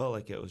 I felt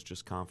like it was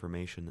just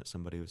confirmation that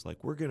somebody was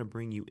like, "We're going to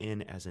bring you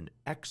in as an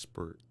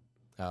expert."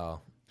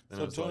 Oh. And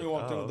So I was Tony like,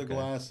 walked in "Oh, with the okay."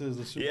 glasses,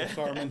 the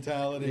superstar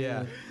mentality.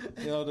 Yeah.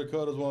 You know,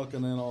 Dakota's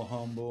walking in all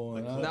humble.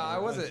 And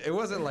It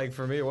wasn't like,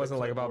 for me, it wasn't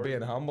like about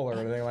being humble or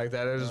anything like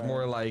that. It was just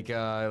more like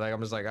I'm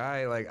just like,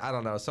 I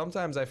don't know.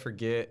 Sometimes I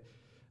forget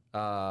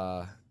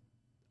about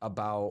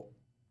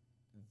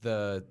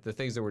the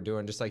things that we're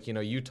doing. Just like, you know,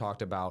 you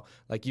talked about,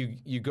 like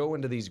you go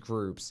into these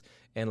groups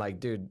and like,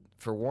 dude,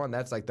 for one,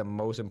 that's like the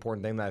most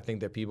important thing that I think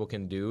that people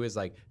can do is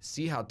like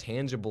see how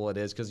tangible it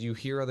is, because you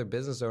hear other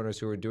business owners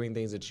who are doing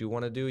things that you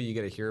want to do. You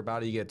get to hear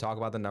about it. You get to talk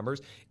about the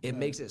numbers. It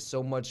makes it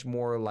so much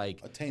more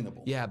like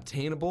attainable. Yeah,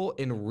 obtainable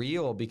and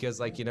real, because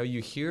like, you know,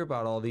 you hear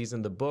about all these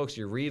in the books,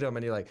 you read them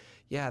and you're like,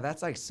 yeah,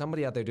 that's like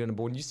somebody out there doing it.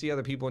 But when you see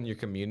other people in your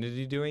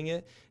community doing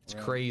it, it's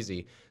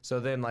crazy.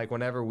 So then like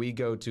whenever we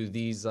go to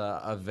these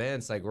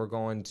events, like we're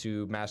going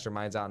to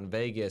Masterminds out in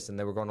Vegas and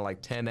then we're going to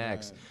like 10X.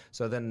 Right.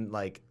 So then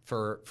like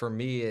for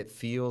me, it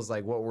feels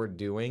like what we're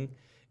doing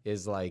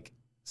is like,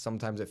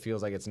 sometimes it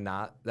feels like it's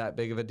not that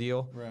big of a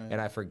deal. Right. And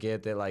I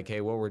forget that like,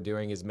 hey, what we're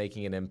doing is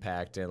making an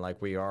impact, and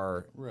like we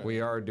are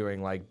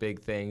doing like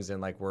big things,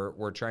 and like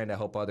we're trying to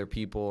help other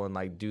people and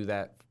like do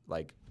that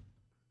like.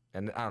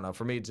 And I don't know,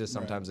 for me, it's just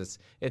sometimes it's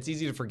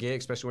easy to forget,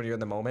 especially when you're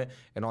in the moment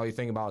and all you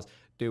think about is,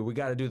 dude, we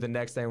got to do the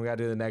next thing. We got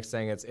to do the next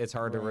thing. It's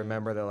hard to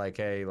remember that like,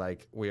 hey,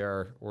 like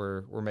we're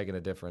making a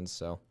difference.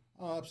 So.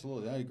 Oh,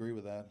 absolutely. I agree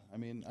with that. I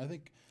mean, I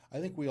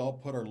think we all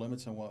put our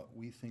limits on what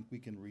we think we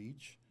can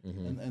reach,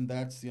 and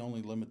that's the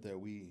only limit that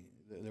we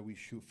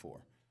shoot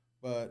for.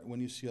 But when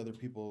you see other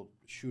people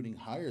shooting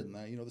higher than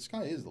that, you know, the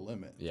sky is the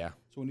limit. Yeah.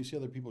 So when you see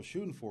other people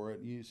shooting for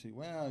it, you see,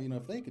 well, you know,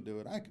 if they could do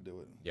it, I could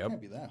do it. Yep. It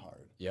can't be that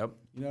hard. Yep.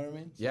 You know what I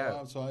mean? So,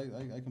 Yeah. So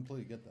I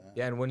completely get that.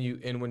 Yeah, and when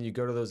you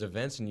go to those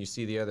events and you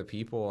see the other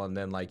people, and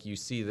then like you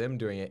see them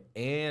doing it,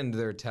 and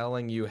they're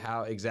telling you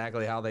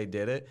exactly how they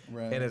did it,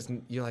 Right.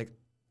 and you're like,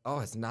 oh,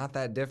 it's not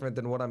that different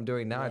than what I'm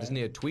doing now. I just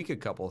need to tweak a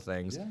couple of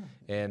things. Yeah.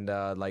 And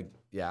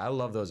I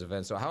love those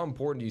events. So how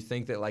important do you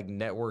think that like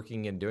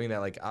networking and doing that,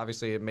 like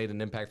obviously it made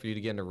an impact for you to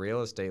get into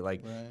real estate.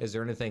 Like, is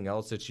there anything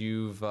else that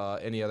you've,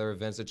 any other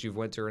events that you've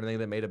went to or anything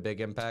that made a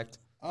big impact?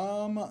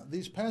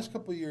 These past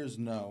couple of years,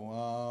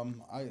 no.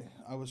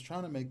 I was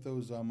trying to make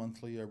those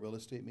monthly real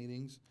estate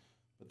meetings,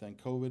 but then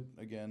COVID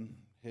again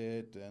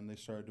hit, and they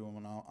started doing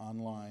them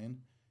online.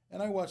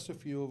 And I watched a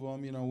few of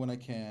them, you know, when I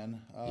can.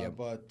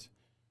 But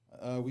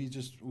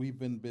we've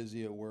been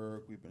busy at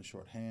work. We've been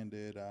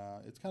shorthanded.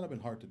 It's kind of been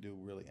hard to do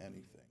really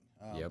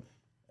anything.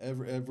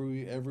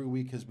 Every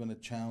week has been a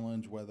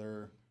challenge.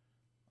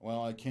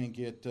 I can't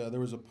get. There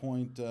was a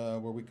point where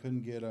we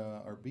couldn't get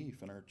our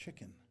beef and our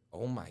chicken.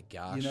 Oh my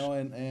gosh. You know,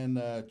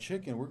 and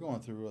chicken, we're going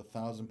through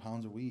 1,000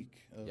 pounds a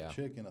week of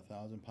chicken,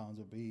 1,000 pounds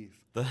of beef.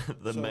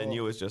 The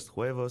menu is just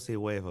huevos y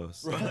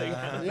huevos. Right.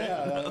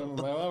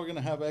 Well, we're gonna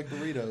have egg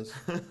burritos.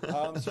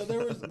 So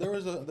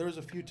there was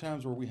a few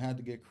times where we had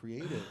to get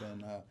creative,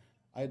 and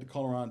I had to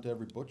call around to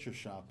every butcher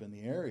shop in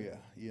the area.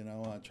 You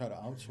know, try to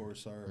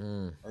outsource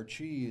our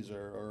cheese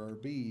or our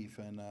beef,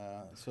 and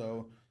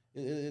so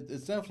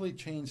it's definitely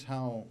changed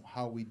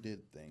how we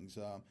did things.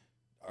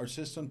 Our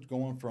system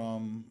going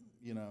from,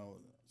 you know,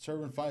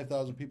 serving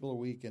 5,000 people a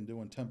week and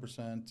doing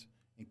 10%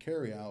 in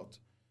carry out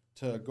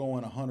to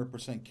going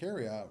 100%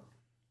 carry out.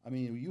 I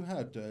mean, you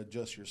have to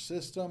adjust your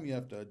system. You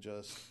have to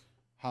adjust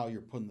how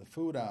you're putting the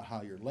food out,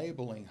 how you're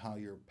labeling, how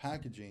you're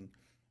packaging,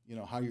 you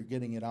know, how you're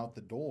getting it out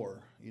the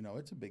door. You know,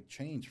 it's a big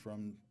change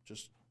from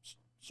just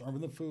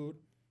serving the food,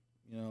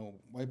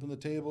 wiping the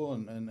table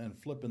and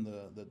flipping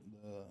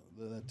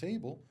the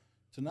table,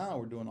 to now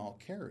we're doing all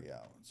carry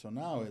out. So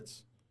now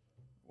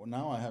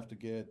now I have to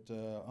get,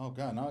 now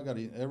I got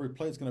to, every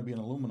plate's going to be an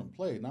aluminum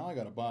plate. Now I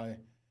got to buy,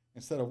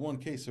 instead of 1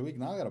 case a week,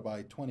 now I got to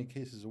buy 20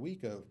 cases a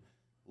week of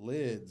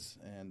lids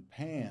and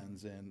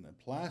pans and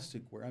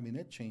plasticware. I mean,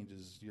 it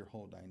changes your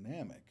whole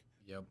dynamic.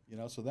 Yep.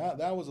 So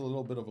that was a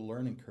little bit of a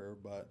learning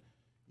curve, but,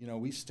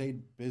 we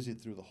stayed busy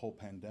through the whole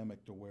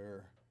pandemic to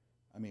where,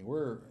 I mean,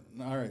 we're,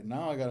 all right,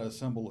 now I got to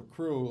assemble a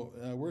crew.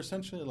 We're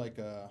essentially like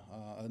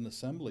an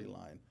assembly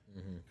line,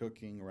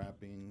 cooking,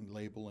 wrapping,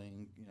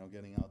 labeling,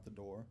 getting out the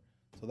door.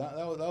 So that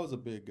was a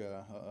big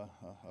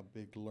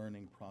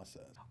learning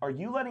process. Are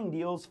you letting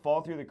deals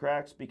fall through the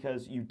cracks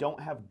because you don't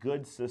have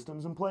good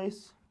systems in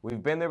place?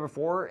 We've been there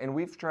before, and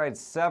we've tried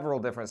several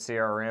different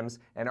CRMs,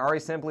 and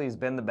Ari Simply has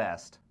been the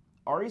best.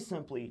 Ari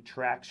Simply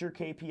tracks your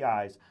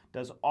KPIs,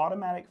 does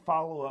automatic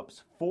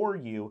follow-ups for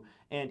you,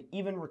 and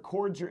even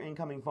records your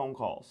incoming phone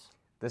calls.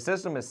 The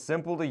system is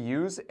simple to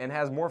use and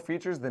has more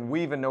features than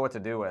we even know what to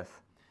do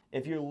with.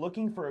 If you're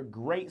looking for a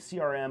great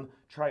CRM,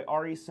 try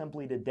Ari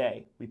Simply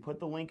today. We put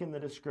the link in the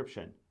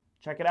description.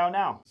 Check it out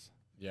now.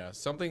 Yeah,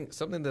 something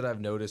that I've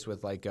noticed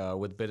with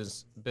with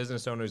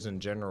business owners in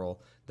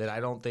general that I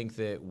don't think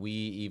that we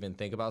even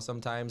think about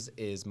sometimes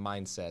is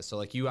mindset. So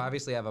like you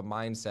obviously have a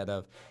mindset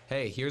of,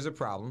 hey, here's a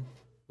problem.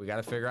 We got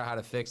to figure out how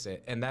to fix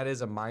it. And that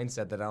is a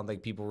mindset that I don't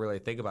think people really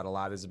think about a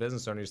lot as a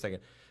business owner. You're just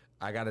thinking,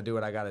 I got to do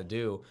what I got to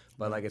do.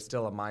 But like it's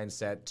still a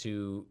mindset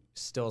to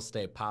still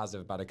stay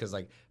positive about it. Because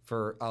like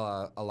for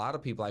a lot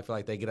of people, I feel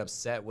like they get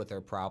upset with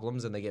their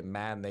problems and they get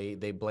mad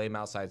and they blame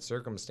outside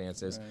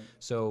circumstances. Right.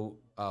 So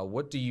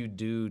what do you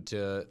do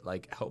to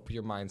like help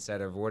your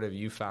mindset, or what have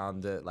you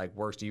found that like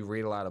works? Do you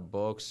read a lot of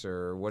books,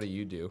 or what do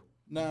you do?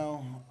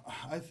 Now,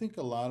 I think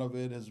a lot of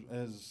it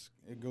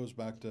it goes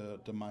back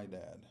to my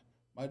dad.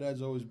 My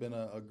dad's always been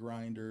a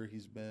grinder.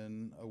 He's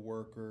been a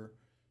worker.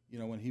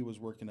 When he was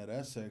working at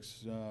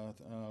Essex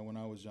when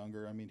I was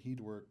younger, I mean, he'd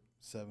work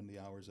 70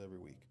 hours every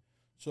week.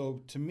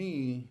 So to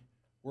me,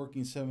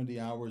 working 70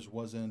 hours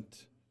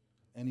wasn't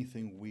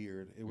anything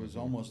weird. It was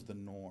almost the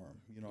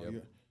norm.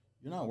 Yep.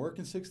 You're not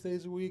working 6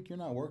 days a week. You're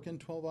not working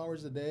 12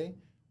 hours a day.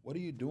 What are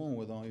you doing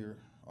with all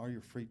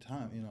your free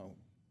time?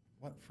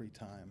 What free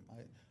time?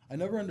 I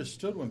never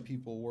understood when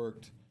people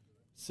worked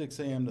 6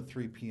 a.m. to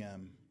 3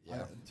 p.m.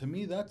 Yeah. To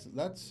me,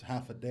 that's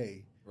half a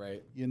day.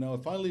 Right.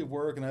 If I leave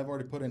work and I've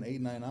already put in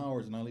 8-9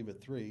 hours and I leave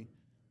at 3,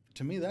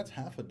 to me that's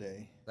half a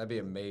day. That'd be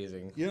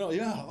amazing. Yeah.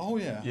 Oh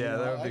yeah. Yeah,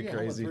 that would be I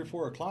crazy. Get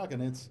home at 3-4 o'clock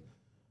and it's,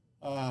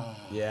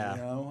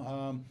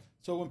 yeah.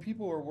 So when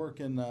people are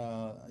working,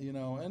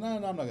 and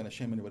I'm not going to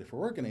shame anybody for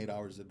working 8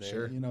 hours a day.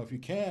 Sure. If you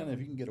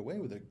can get away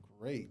with it,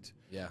 great.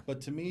 Yeah.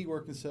 But to me,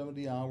 working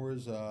 70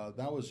 hours,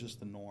 that was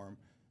just the norm.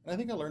 And I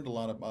think I learned a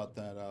lot about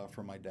that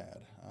from my dad.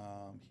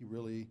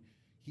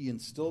 He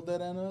instilled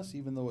that in us,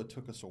 even though it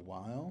took us a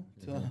while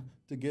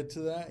to get to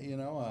that.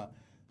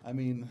 I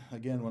mean,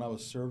 again, when I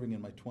was serving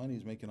in my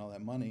 20s, making all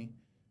that money,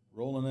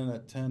 rolling in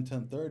at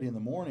 10:30 in the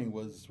morning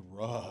was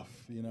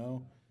rough.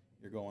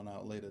 You're going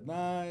out late at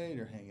night,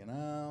 you're hanging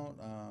out,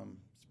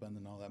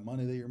 spending all that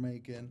money that you're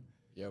making.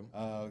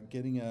 Yep.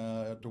 Getting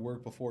to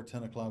work before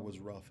 10 o'clock was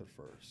rough at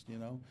first.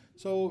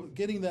 So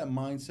getting that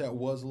mindset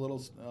was a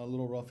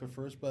little rough at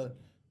first, but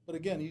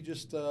again, you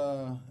just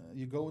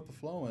you go with the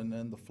flow,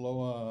 and the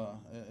flow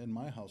in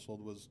my household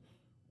was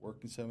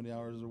working 70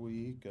 hours a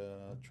week,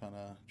 trying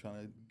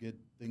to get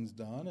things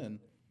done, and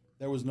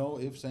there was no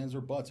ifs, ands,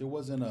 or buts. It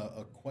wasn't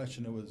a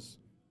question. It was,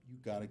 you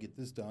got to get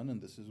this done,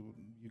 and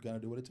you got to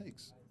do what it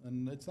takes,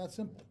 and it's that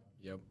simple.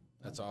 Yep,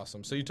 that's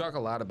awesome. So you talk a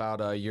lot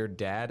about your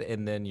dad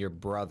and then your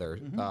brother.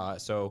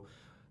 So,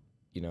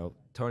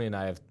 Tony and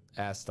I have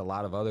asked a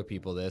lot of other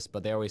people this,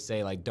 but they always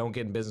say, like, don't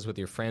get in business with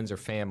your friends or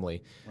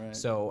family. Right.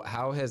 So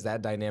how has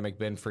that dynamic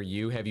been for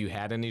you? Have you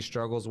had any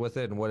struggles with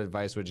it? And what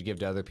advice would you give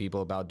to other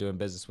people about doing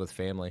business with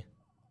family?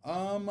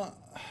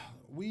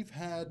 We've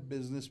had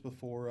business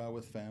before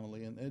with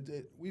family,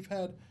 and we've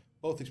had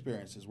both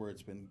experiences where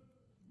it's been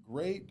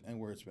great and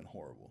where it's been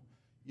horrible.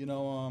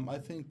 I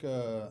think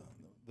the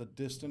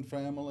distant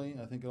family,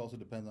 I think it also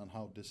depends on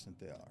how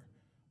distant they are.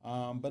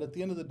 But at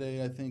the end of the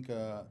day, I think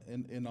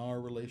in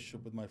our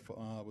relationship with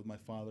my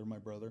father, my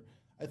brother,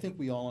 I think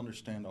we all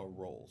understand our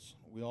roles.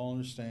 We all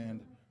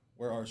understand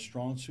where our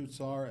strong suits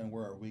are and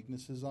where our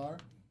weaknesses are,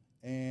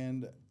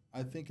 and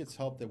I think it's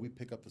helped that we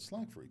pick up the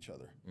slack for each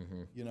other.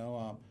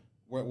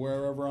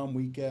 Wherever I'm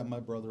weak at, my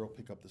brother will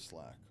pick up the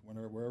slack.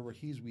 Wherever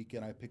he's weak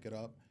at, I pick it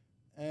up,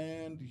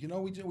 and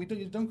we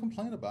don't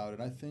complain about it.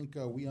 I think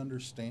we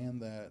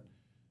understand that.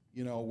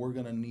 We're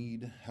going to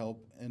need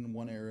help in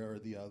one area or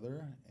the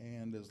other.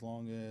 And as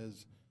long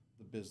as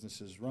the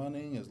business is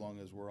running, as long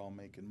as we're all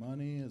making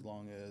money, as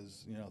long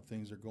as,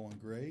 things are going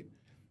great,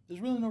 there's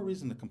really no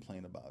reason to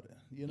complain about it.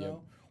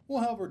 Yep.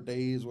 We'll have our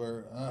days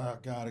where,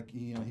 God,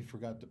 he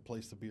forgot to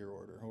place the beer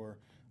order, or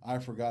I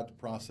forgot to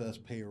process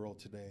payroll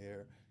today,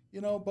 or,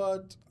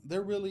 but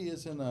there really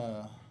isn't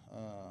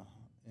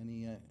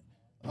any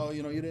oh,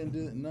 you didn't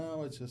do it.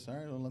 No, it's just, all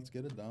right, well, let's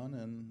get it done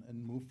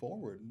and move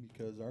forward,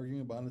 because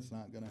arguing about it's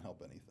not going to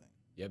help anything.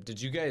 Yep.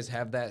 Did you guys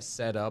have that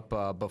set up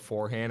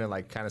beforehand and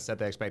like kind of set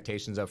the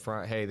expectations up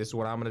front? Hey, this is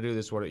what I'm going to do.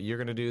 This is what you're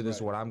going to do. This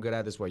is what I'm good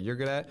at. This is what you're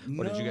good at.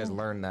 Or did you guys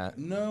learn that?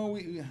 No,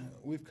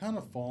 we've kind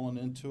of fallen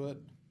into it.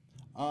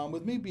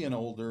 With me being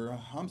older,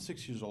 I'm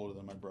 6 years older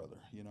than my brother.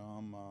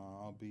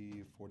 I'll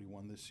be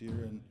 41 this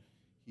year, and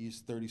he's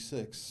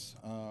 36.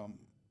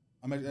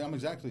 I'm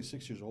exactly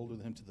 6 years older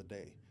than him to the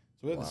day.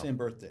 So we have the same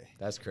birthday.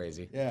 That's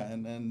crazy. Yeah,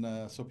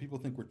 and so people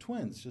think we're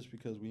twins just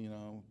because we,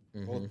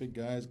 both big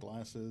guys,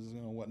 glasses,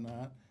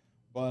 whatnot.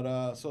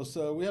 But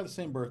so we have the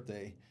same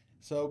birthday.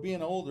 So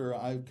being older,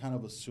 I kind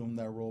of assumed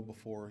that role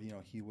before,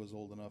 he was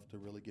old enough to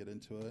really get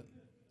into it.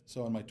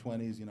 So in my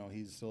 20s,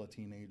 he's still a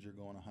teenager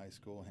going to high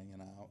school, hanging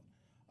out.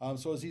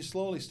 So as he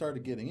slowly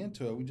started getting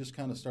into it, we just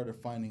kind of started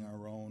finding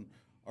our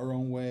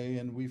own way,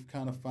 and we've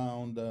kind of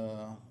found,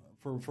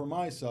 for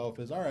myself,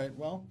 is all right,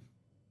 well,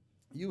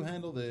 you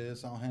handle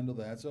this, I'll handle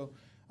that. So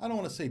I don't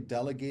want to say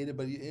delegated,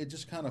 but it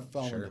just kind of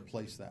fell into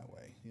place that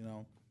way,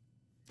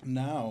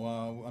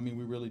 Now, we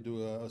really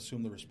do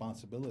assume the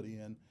responsibility,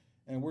 and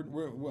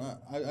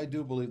I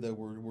do believe that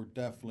we're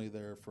definitely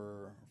there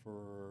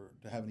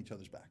to having each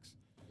other's backs.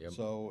 Yep.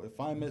 So if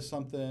I miss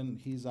something,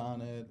 he's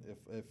on it.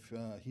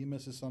 If he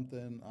misses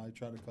something, I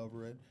try to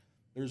cover it.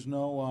 There's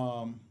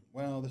no,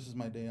 well, this is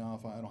my day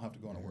off, I don't have to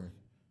go into work.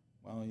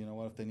 Well, you know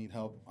what? If they need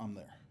help, I'm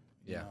there.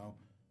 Yeah.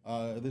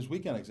 This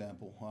weekend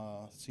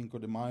example, Cinco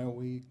de Mayo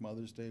week,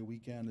 Mother's Day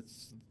weekend,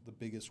 it's the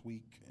biggest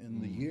week in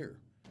the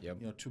year.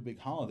 Yep. 2 big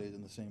holidays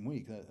in the same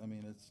week.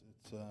 It's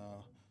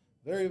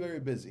very, very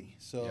busy.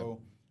 So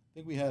I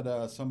think we had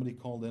somebody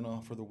called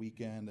in for the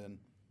weekend, and,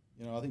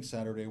 I think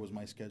Saturday was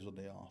my scheduled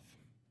day off.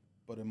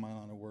 But in my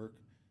line of work,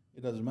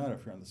 it doesn't matter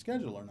if you're on the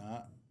schedule or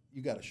not,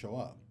 you got to show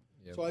up.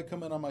 Yep. So I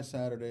come in on my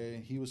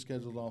Saturday. He was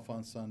scheduled off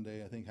on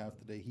Sunday. I think half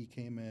the day he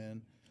came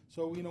in.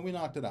 So, we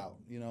knocked it out.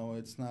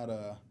 It's not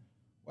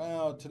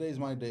well, today's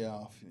my day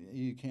off.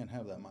 You can't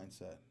have that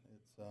mindset.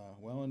 It's,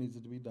 well, it needs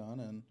to be done,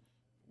 and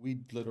we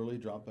literally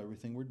drop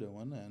everything we're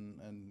doing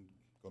and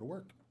go to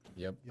work.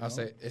 Yep. I'll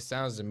say it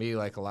sounds to me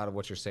like a lot of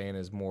what you're saying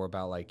is more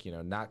about like,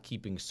 not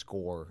keeping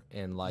score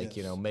and like,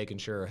 making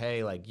sure,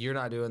 hey, like you're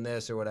not doing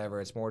this or whatever.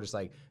 It's more just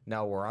like,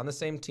 no, we're on the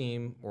same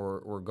team.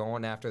 We're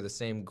going after the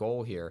same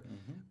goal here.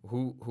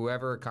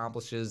 Whoever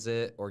accomplishes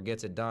it or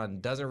gets it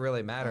done doesn't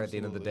really matter. Absolutely. At the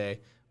end of the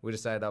day. We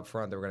decided up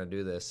front that we're going to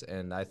do this.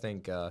 And I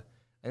think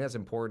that's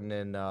important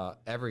in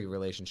every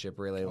relationship,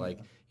 really,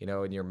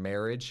 in your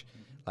marriage,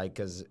 like,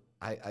 because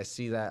I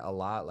see that a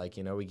lot. Like,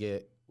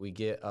 we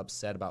get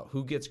upset about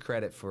who gets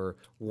credit for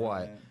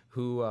what,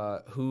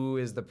 who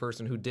is the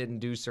person who didn't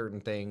do certain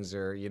things,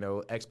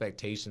 or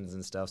expectations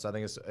and stuff. So I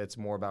think it's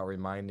more about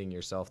reminding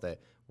yourself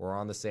that we're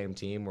on the same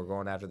team, we're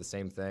going after the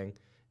same thing,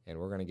 and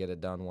we're going to get it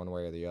done one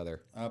way or the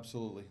other.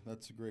 Absolutely,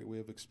 that's a great way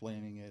of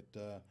explaining it.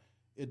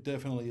 It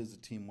definitely is a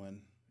team win.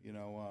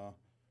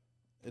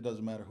 It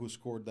doesn't matter who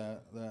scored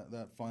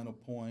that final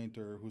point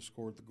or who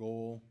scored the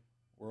goal.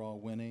 We're all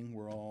winning.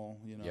 We're all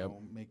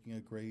making a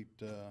great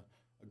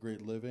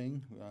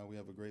living. We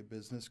have a great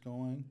business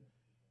going.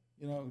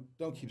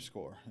 Don't keep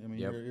score.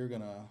 You're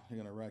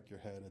gonna rack your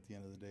head at the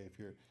end of the day if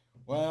you're,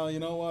 well, you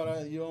know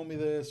what, you owe me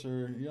this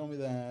or you owe me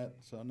that.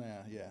 So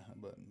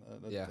but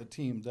a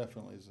team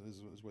definitely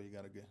is where you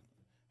got to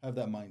have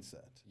that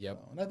mindset. Yep.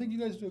 So, and I think you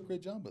guys do a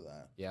great job of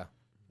that. Yeah.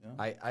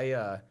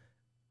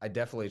 I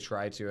definitely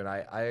try to,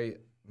 and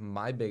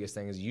my biggest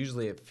thing is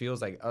usually it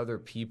feels like other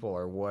people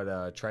are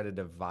what try to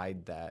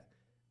divide that.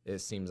 It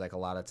seems like a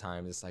lot of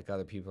times it's like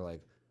other people are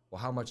like, well,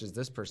 how much is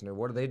this person or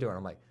what are they doing?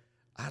 I'm like,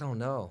 I don't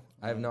know.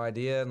 I have no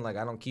idea, and like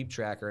I don't keep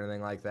track or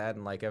anything like that,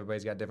 and like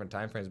everybody's got different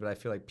time frames, but I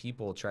feel like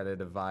people try to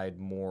divide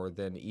more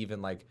than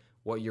even like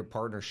what your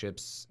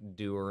partnerships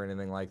do or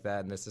anything like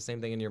that. And it's the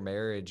same thing in your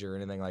marriage or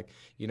anything. Like,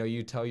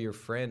 you tell your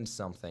friend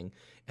something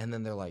and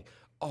then they're like,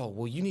 oh,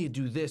 well, you need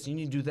to do this, you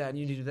need to do that, and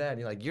you need to do that. And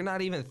you're like, you're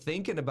not even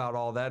thinking about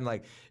all that.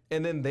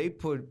 And then they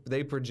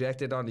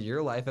project it onto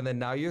your life, and then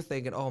now you're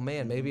thinking, oh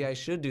man, maybe I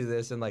should do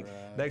this. And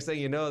next thing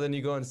you know, then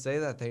you go and say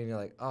that thing, and you're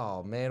like,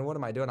 oh man, what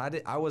am I doing?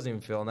 I wasn't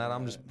even feeling that.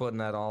 I'm just putting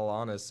that all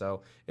on us.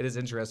 So it is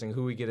interesting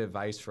who we get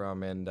advice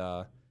from, and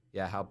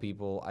how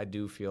people, I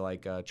do feel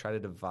like try to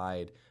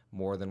divide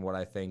more than what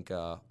I think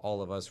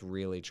all of us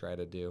really try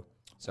to do.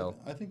 So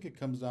I think it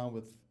comes down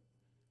with,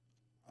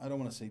 I don't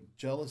want to say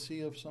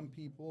jealousy of some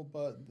people,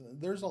 but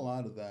there's a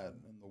lot of that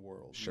in the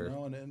world. Sure.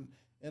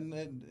 And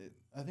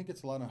I think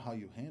it's a lot of how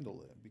you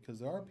handle it, because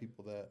there are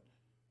people that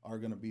are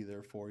going to be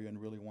there for you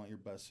and really want your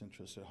best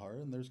interests at heart,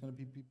 and there's going to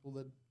be people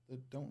that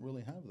don't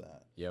really have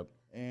that. Yep.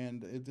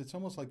 And it's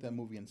almost like that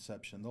movie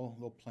Inception.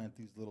 They'll plant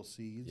these little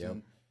seeds, yep.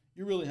 and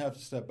you really have to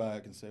step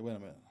back and say, wait a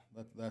minute,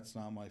 that's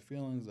not my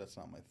feelings, that's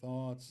not my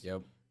thoughts.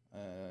 Yep.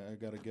 I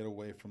got to get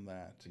away from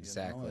that.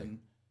 Exactly.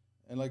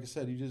 And like I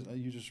said,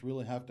 you just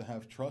really have to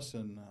have trust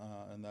in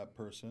that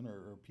person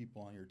or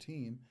people on your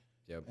team.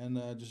 Yep.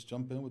 And just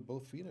jump in with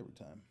both feet every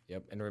time.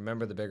 Yep. And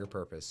remember the bigger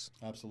purpose.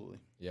 Absolutely.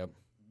 Yep.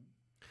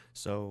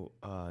 So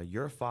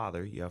you're a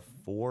father. You have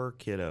 4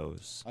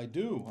 kiddos. I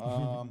do.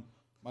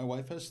 My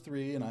wife has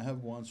 3, and I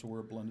have 1, so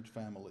we're a blended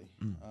family.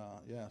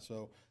 Yeah,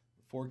 so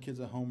 4 kids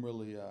at home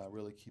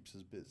really keeps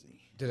us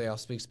busy. Do they all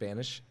speak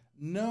Spanish?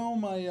 No,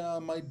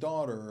 my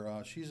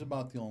daughter, she's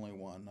about the only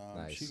one.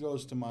 Nice. She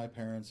goes to my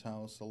parents'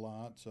 house a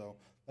lot, so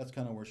that's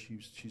kind of where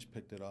she's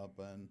picked it up.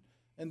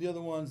 And the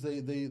other ones,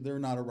 they're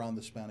not around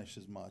the Spanish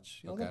as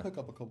much. They'll pick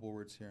up a couple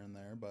words here and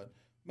there, but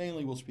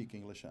mainly we'll speak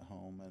English at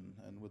home.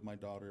 And with my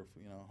daughter,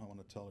 if I want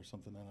to tell her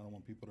something that I don't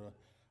want people to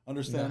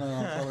understand, and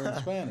I'll tell her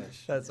in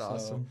Spanish. That's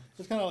awesome.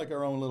 It's kind of like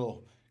our own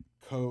little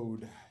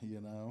code,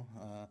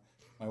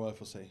 My wife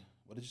will say,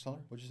 "What did you tell her?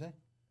 What'd you say?"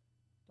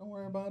 Don't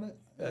worry about it.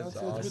 That's It's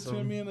awesome.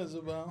 between me and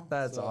Isabel.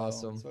 That's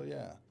awesome. So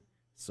yeah.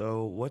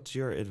 So what's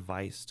your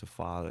advice to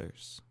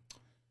fathers?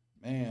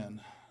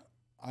 Man,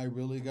 I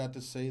really got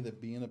to say that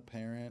being a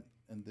parent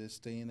in this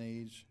day and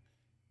age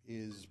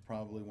is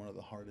probably one of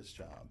the hardest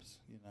jobs.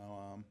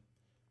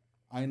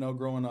 I know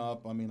growing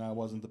up, I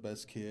wasn't the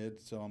best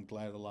kid, so I'm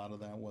glad a lot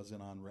of that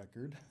wasn't on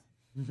record.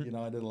 I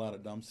did a lot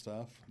of dumb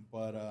stuff.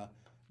 But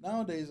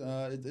nowadays,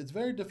 it's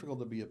very difficult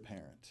to be a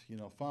parent.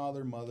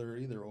 Father, mother,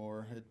 either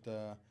or.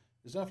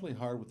 It's definitely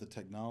hard with the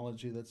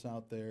technology that's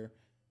out there.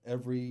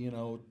 Every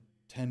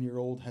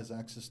 10-year-old has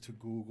access to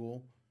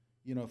Google.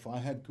 If I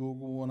had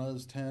Google when I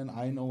was 10,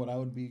 I know what I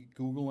would be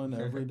Googling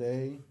every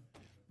day.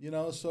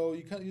 So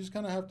you just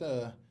kind of have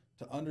to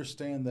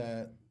understand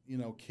that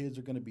kids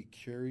are going to be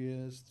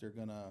curious. They're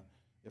gonna,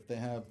 if they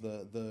have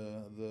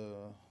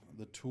the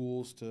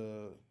tools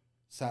to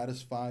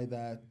satisfy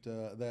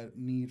that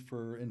need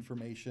for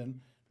information,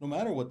 no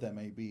matter what that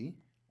may be,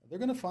 they're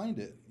going to find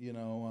it.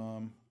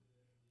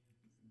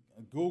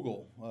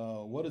 Google,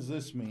 what does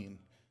this mean?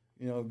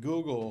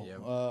 Google, Yep.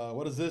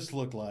 What does this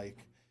look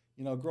like?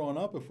 Growing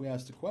up, if we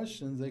asked the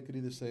questions, they could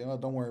either say, "Oh,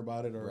 don't worry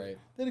about it," or Right.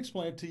 they'd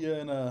explain it to you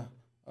in a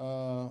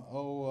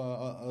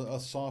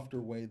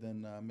softer way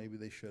than maybe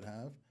they should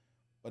have.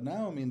 But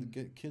now,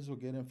 the kids will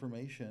get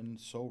information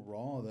so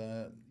raw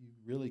that you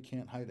really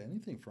can't hide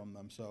anything from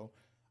them. So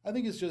I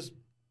think it's just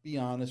be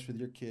honest with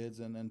your kids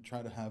and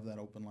try to have that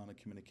open line of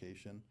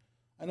communication.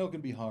 I know it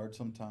can be hard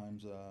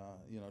sometimes,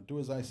 do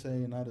as I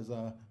say and not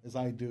as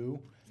I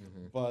do.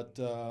 Mm-hmm. But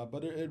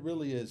it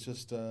really is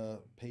just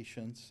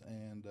patience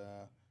and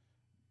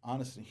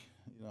honesty.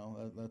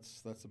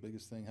 That's the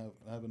biggest thing.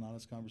 Have an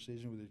honest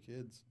conversation with your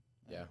kids.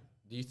 Yeah.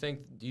 Do you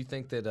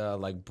think that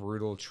like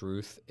brutal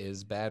truth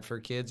is bad for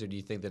kids, or do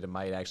you think that it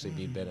might actually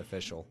be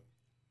beneficial?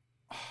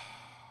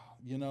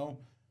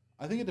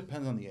 I think it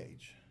depends on the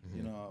age.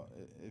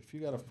 Mm-hmm. If you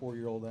got a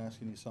 4-year-old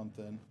asking you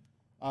something,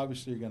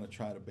 obviously you're going to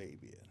try to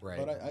baby it. Right.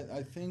 But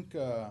I think,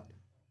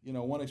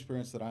 one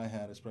experience that I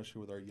had,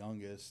 especially with our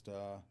youngest,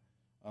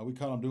 we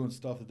caught them doing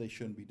stuff that they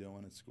shouldn't be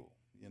doing in school,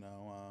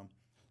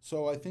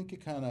 So I think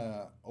it kind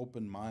of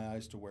opened my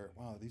eyes to where,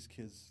 wow, these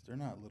kids, they're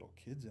not little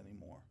kids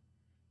anymore.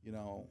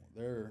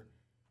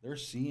 They're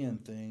seeing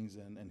things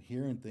and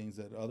hearing things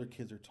that other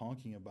kids are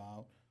talking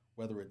about,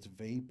 whether it's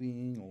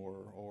vaping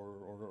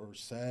or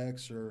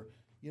sex or,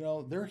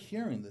 they're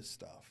hearing this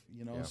stuff,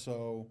 Yeah.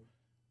 So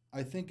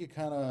I think it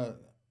kind of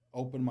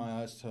opened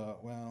my eyes to,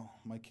 well,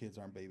 my kids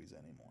aren't babies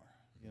anymore,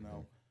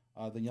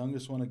 The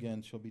youngest one,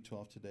 again, she'll be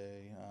 12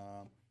 today.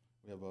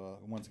 We have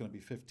one's going to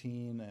be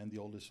 15 and the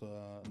oldest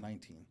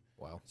 19.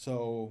 Wow.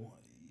 So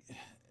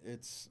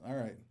it's all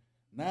right.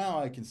 Now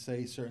I can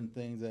say certain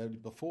things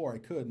that before I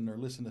couldn't, or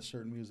listen to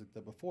certain music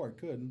that before I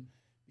couldn't,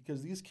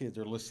 because these kids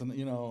are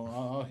listening.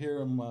 I'll hear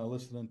them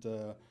listening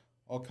to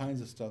all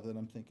kinds of stuff that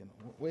I'm thinking,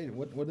 wait,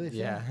 what do they think?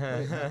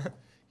 Yeah.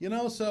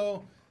 Wait,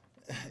 so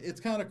it's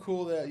kind of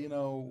cool that,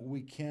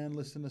 we can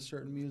listen to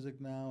certain music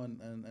now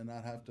and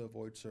not have to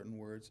avoid certain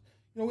words.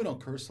 We don't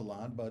curse a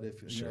lot, but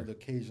if, Sure. the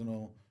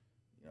occasional,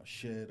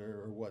 shit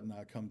or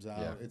whatnot comes out,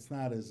 Yeah. it's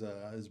not as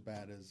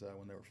bad as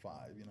when they were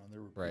 5, they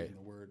were repeating Right.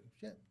 the word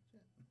shit.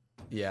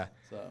 Yeah.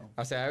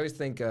 So I always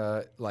think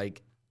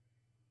like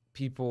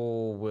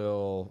people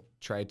will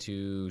try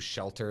to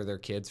shelter their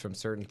kids from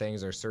certain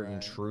things or certain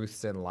Right.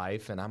 truths in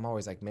life, and I'm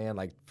always like, man,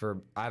 like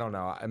I don't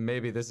know,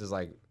 maybe this is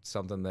like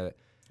something that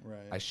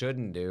right. I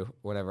shouldn't do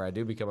whenever I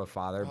do become a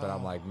father, but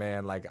I'm like,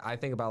 man, like I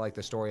think about like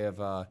the story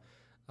of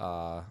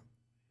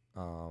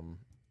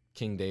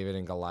King David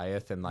and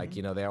Goliath, and like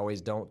they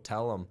always don't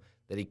tell him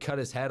that he cut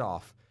his head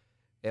off,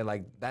 and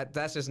like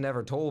that's just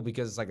never told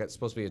because it's like it's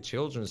supposed to be a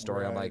children's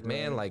story. I'm Right, like,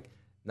 man, right. like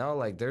no,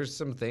 like there's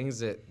some things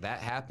that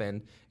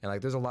happened, and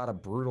like there's a lot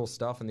of brutal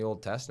stuff in the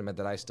Old Testament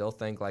that I still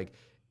think like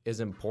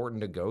is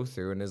important to go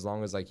through, and as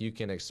long as like you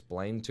can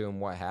explain to them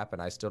what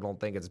happened, I still don't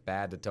think it's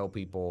bad to tell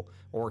people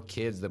or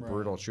kids the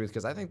brutal truth,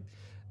 because I think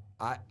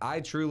I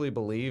truly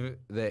believe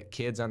that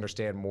kids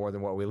understand more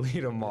than what we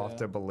lead them off Yeah.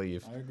 to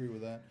believe. I agree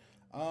with that.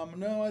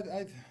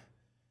 No,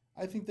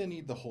 I think they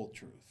need the whole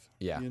truth.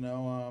 Yeah.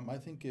 I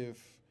think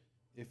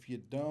if you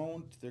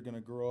don't, they're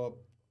gonna grow up.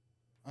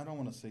 I don't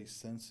want to say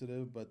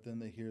sensitive, but then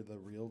they hear the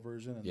real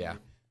version and Yeah.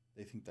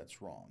 they think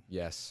that's wrong.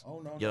 Yes. Oh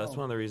no. Yeah, no. that's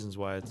one of the reasons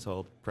why I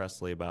told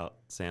Presley about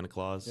Santa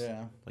Claus.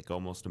 Yeah. Like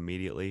almost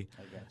immediately.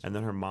 I got you. And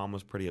then her mom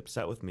was pretty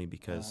upset with me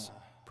because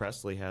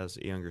Presley has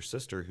a younger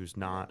sister who's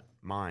not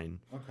mine.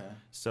 Okay.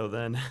 So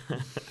then,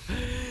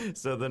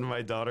 so then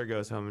my daughter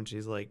goes home and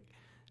she's like,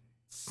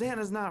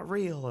 Santa's not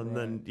real. And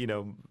then,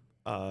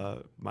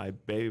 my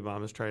baby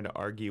mom is trying to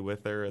argue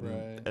with her.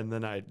 And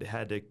then I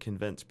had to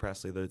convince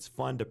Presley that it's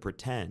fun to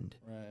pretend.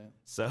 Right.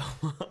 So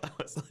I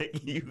was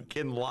like, you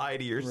can lie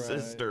to your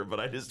sister,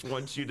 but I just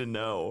want you to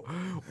know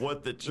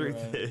what the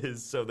truth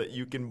is so that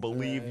you can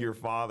believe your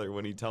father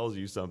when he tells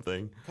you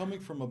something. Coming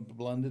from a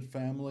blended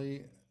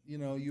family,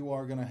 you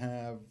are going to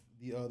have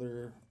the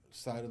other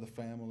side of the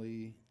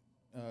family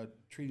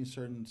treating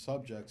certain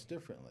subjects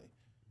differently.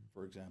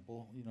 For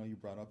example, you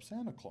brought up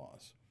Santa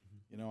Claus.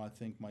 I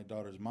think my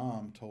daughter's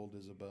mom told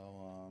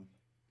Isabel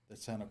that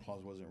Santa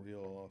Claus wasn't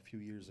real a few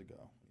years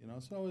ago.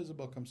 So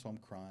Isabel comes home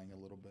crying a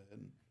little bit,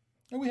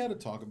 and we had to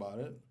talk about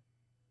it.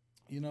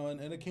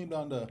 And it came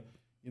down to,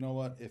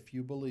 what, if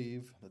you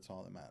believe, that's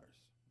all that matters.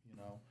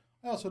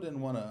 I also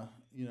didn't want to,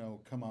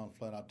 come out and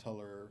flat out tell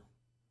her,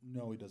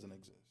 no, he doesn't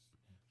exist.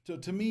 So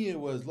to me, it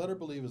was let her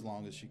believe as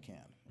long as she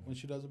can. When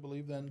she doesn't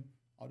believe, then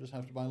I'll just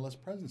have to buy less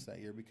presents that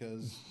year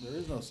because there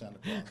is no Santa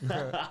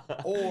Claus.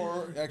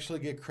 Or actually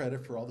get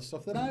credit for all the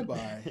stuff that I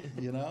buy,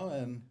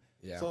 and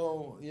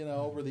so,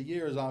 over the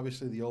years,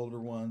 obviously the older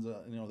ones,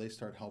 they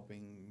start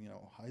helping,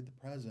 hide the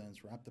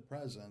presents, wrap the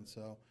presents.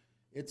 So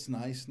it's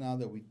nice now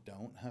that we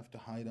don't have to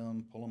hide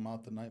them, pull them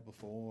out the night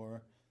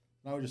before.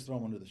 Now we just throw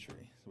them under the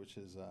tree, which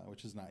is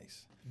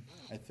nice.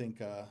 I think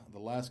the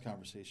last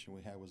conversation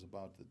we had was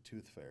about the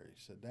tooth fairy.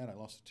 She said, Dad, I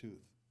lost a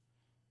tooth.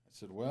 I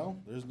said, well,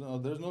 there's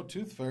no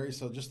tooth fairy,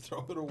 so just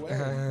throw it away.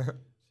 She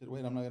said,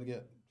 wait, I'm not going to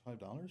get $5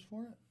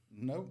 for it?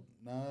 Nope,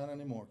 not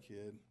anymore,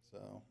 kid.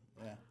 So,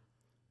 yeah.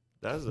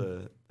 That's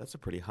a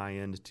pretty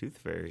high-end tooth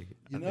fairy.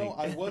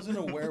 I wasn't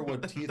aware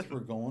what teeth were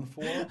going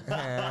for.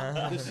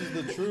 This is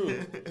the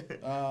truth.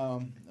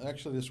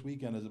 Actually, this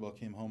weekend, Isabel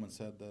came home and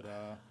said that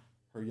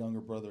her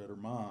younger brother at her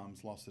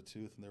mom's lost a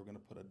tooth, and they were going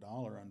to put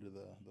 $1 under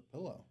the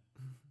pillow.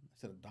 I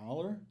said, $1?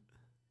 Well,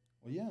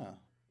 yeah.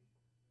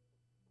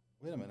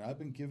 Wait a minute, I've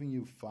been giving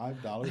you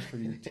 $5 for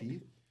your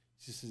teeth?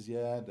 She says,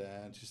 yeah,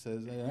 Dad. She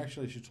says, and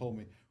actually she told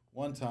me,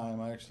 one time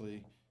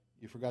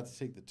you forgot to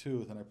take the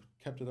tooth, and I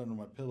kept it under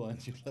my pillow,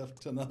 and you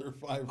left another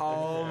 $5.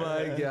 Oh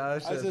my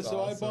gosh! I said, so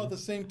awesome. I bought the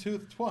same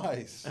tooth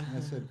twice. And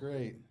I said,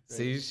 great.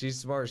 See, she's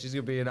smart. She's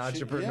gonna be an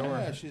entrepreneur.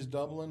 Yeah, she's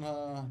doubling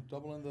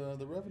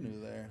the revenue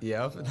there.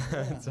 Yep, So,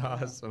 that's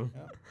awesome.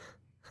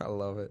 Yeah. I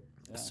love it.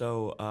 Yeah.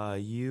 So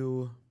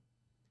you've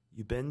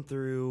been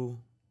through.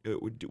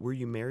 Were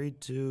you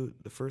married to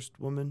the first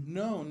woman?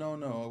 No.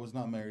 I was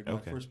not married.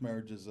 Okay. My first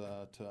marriage is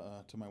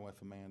to my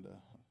wife Amanda.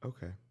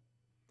 Okay.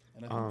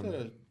 And I think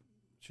that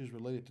she's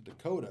related to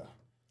Dakota.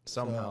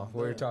 Somehow, So,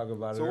 we were talking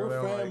about so it. we're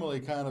earlier, family,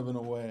 kind of in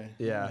a way.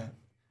 Yeah.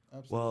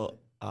 Absolutely.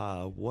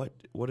 Well,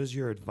 what is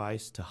your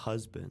advice to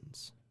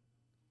husbands?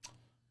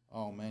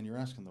 Oh man, you're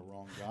asking the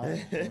wrong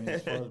guy.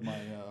 As far as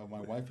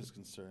my wife is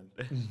concerned,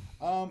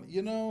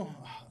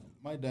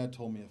 my dad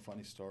told me a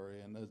funny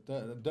story, and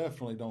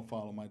definitely don't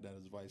follow my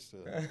dad's advice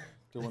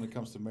to when it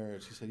comes to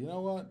marriage. He said, you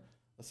know what?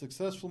 A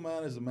successful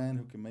man is a man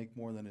who can make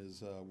more than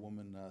his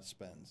woman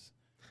spends.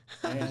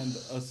 And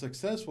a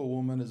successful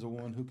woman is a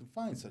woman who can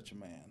find such a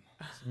man.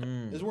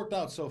 It's worked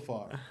out so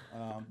far.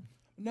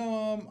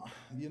 There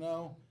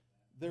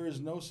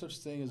is no such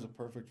thing as a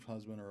perfect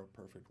husband or a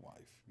perfect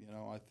wife.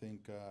 I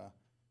think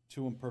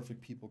two imperfect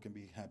people can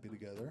be happy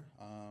together.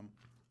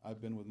 I've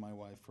been with my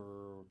wife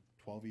for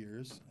 12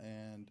 years,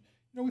 and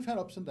we've had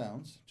ups and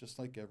downs, just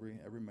like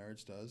every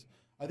marriage does.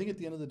 I think at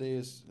the end of the day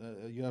is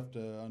you have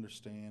to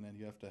understand, and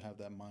you have to have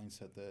that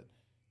mindset that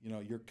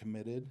you're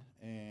committed,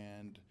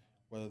 and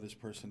whether this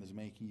person is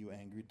making you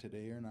angry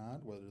today or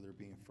not, whether they're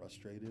being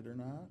frustrated or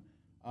not,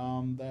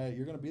 that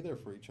you're going to be there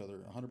for each other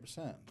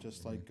 100%.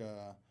 Just like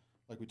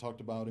we talked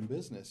about in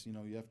business,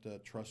 you have to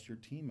trust your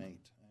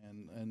teammate,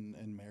 and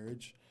in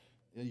marriage,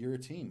 you're a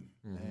team,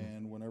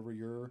 and whenever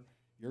you're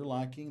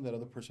lacking, that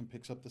other person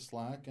picks up the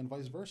slack, and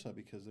vice versa,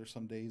 because there's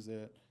some days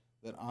that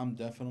I'm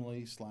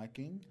definitely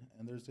slacking,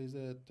 and there's days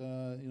that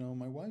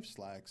my wife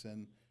slacks,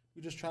 and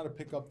we just try to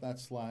pick up that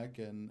slack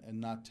and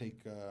not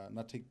take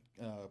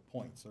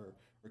points or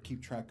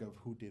keep track of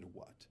who did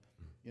what.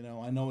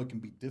 I know it can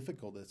be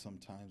difficult at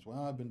sometimes.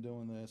 Well, I've been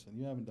doing this and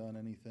you haven't done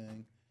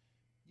anything.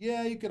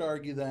 Yeah, you could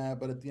argue that,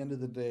 but at the end of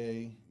the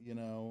day,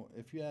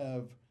 if you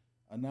have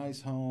a nice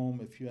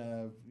home, if you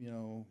have,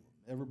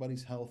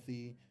 everybody's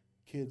healthy,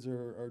 kids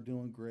are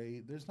doing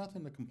great, there's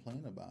nothing to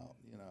complain about,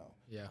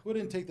 Yeah. Who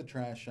didn't take the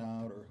trash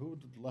out or who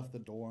left the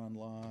door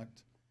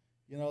unlocked?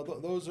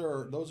 Those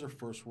are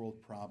first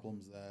world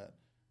problems that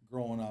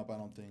growing up, I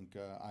don't think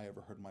I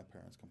ever heard my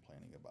parents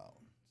complaining about.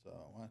 So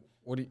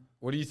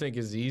What do you think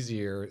is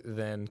easier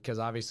than, because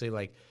obviously,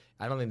 like,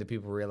 I don't think that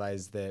people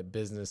realize that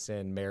business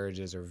and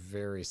marriages are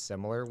very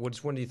similar.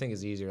 Which one do you think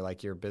is easier,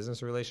 like your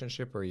business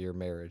relationship or your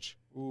marriage?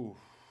 Ooh,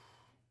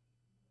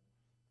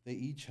 they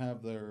each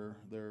have their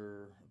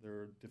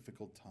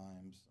difficult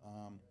times.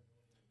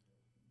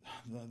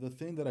 The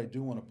thing that I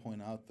do want to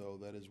point out, though,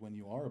 that is when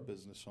you are a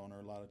business owner,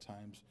 a lot of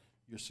times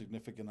your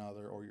significant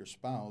other or your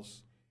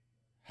spouse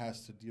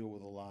has to deal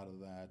with a lot of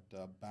that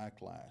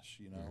backlash.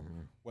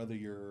 Whether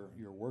you're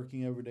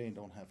working every day and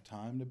don't have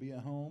time to be at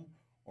home,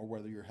 or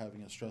whether you're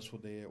having a stressful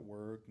day at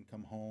work and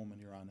come home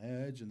and you're on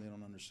edge and they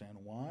don't understand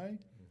why.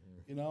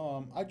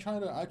 I try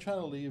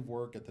to leave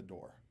work at the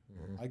door.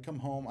 I come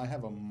home. I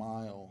have a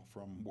mile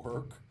from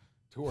work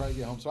to where I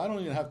get home, so I don't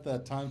even have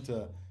that time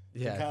to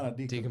kind of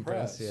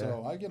decompress. Yeah.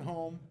 So I get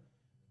home,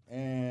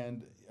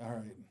 and all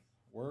right,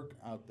 work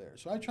out there.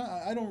 So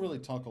I don't really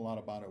talk a lot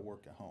about it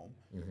work at home.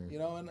 And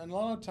a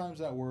lot of times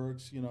that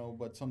works.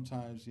 But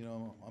sometimes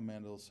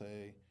Amanda will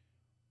say,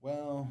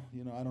 well,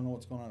 I don't know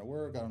what's going on at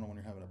work. I don't know when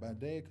you're having a bad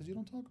day because you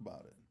don't talk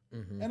about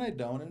it. And I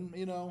don't.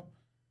 And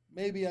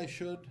maybe I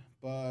should,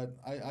 but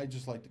I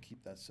just like to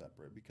keep that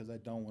separate because I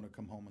don't want to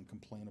come home and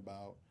complain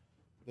about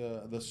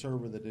the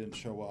server that didn't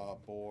show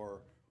up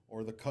or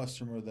the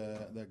customer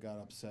that got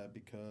upset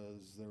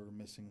because they were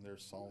missing their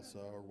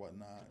salsa or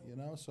whatnot.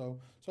 So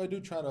I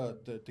do try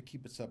to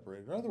keep it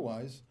separated.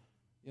 Otherwise,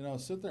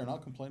 sit there and I'll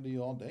complain to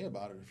you all day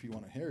about it if you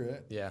want to hear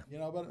it. Yeah.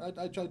 But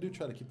I do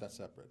try to keep that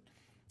separate.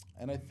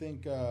 And I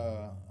think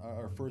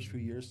our first few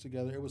years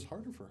together, it was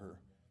harder for her.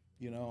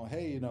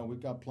 Hey, we've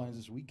got plans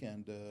this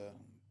weekend to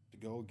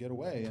go get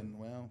away, and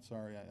well,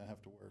 sorry, I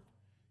have to work.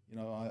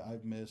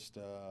 I've missed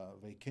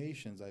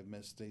vacations. I've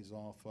missed days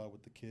off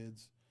with the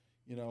kids.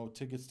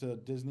 Tickets to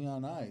Disney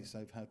on Ice.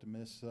 I've had to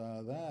miss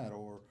that,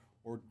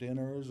 or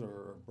dinners,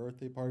 or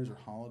birthday parties, or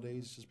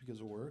holidays just because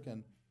of work.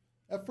 And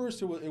at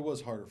first, it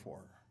was harder for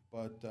her,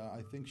 but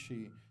I think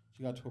she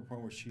got to a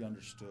point where she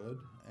understood,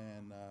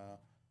 and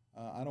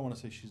I don't want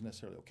to say she's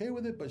necessarily okay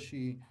with it, but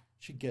she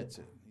gets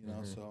it.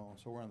 So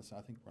we're on the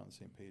I think we're on the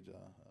same page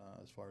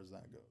as far as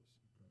that goes.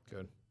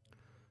 Good.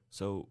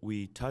 So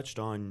we touched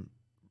on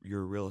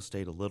your real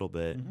estate a little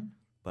bit,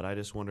 but I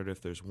just wondered if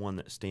there's one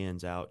that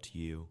stands out to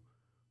you,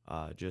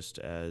 just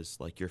as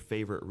like your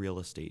favorite real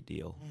estate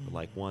deal, or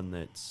like one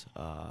that's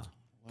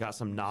got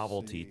some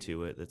novelty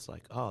to it. That's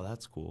like, oh,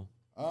 that's cool.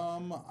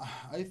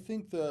 I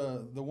think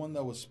the one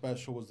that was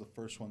special was the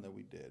first one that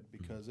we did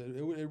because it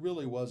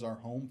really was our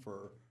home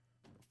for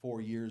 4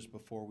 years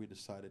before we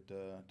decided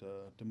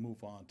to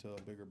move on to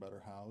a bigger,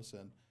 better house,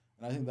 and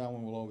I think that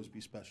one will always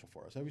be special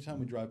for us. Every time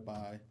we drive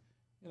by,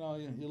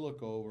 you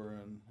look over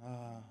and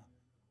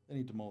they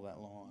need to mow that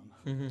lawn,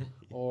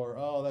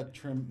 or that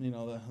trim,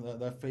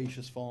 that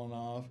fascia's falling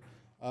off,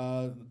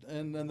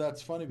 and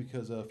that's funny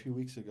because a few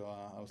weeks ago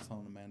I was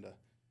telling Amanda,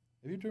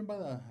 have you driven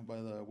by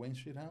the Wayne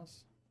Street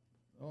house?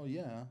 Oh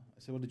yeah. I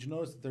said, well, did you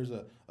notice that there's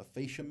a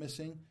fascia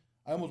missing?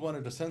 I almost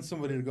wanted to send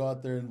somebody to go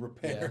out there and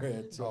repair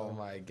it. So, oh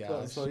my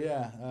gosh. So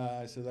yeah,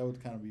 I said that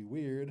would kind of be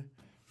weird,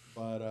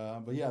 but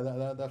yeah,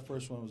 that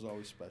first one was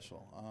always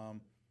special.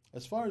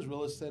 As far as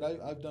real estate,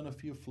 I've done a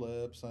few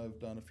flips. I've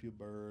done a few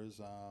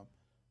burrs.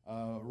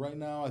 Right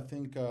now, I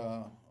think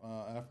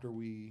after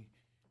we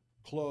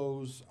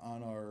close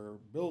on our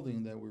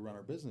building that we run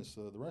our business,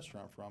 the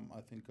restaurant from, I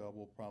think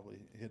we'll probably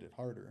hit it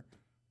harder.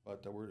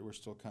 But we're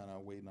still kind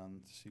of waiting on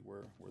to see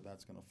where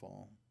that's going to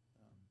fall.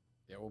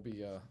 Yeah, we'll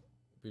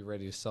be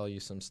ready to sell you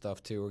some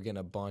stuff too. We're getting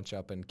a bunch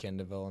up in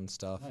Kendallville and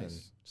stuff, Nice. and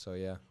so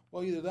yeah.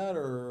 Well, either that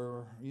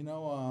or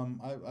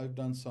I've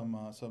done some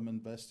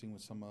investing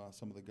with some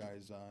of the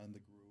guys in the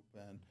group,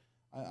 and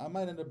I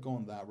might end up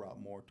going that route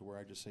more to where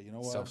I just say, you know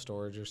what,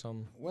 Self-storage or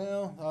something.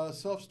 Well,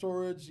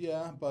 self-storage,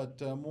 yeah,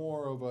 but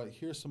more of a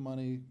here's some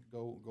money,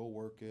 go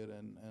work it,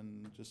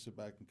 and just sit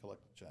back and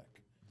collect the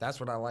check. That's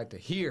what I like to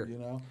hear.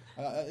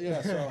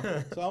 Yeah.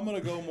 So I'm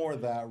gonna go more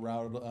that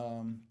route.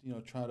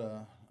 Try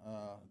to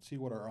see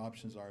what our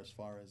options are as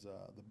far as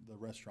the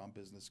restaurant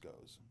business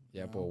goes.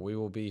 Yeah, well, we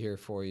will be here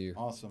for you.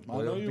 Awesome. I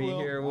We'll know you be will.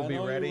 here. We'll I be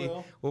know you ready.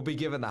 will. We'll be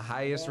given the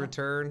highest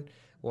return.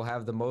 We'll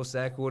have the most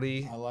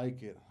equity. I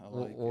like it.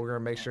 We're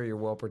gonna make sure you're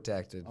well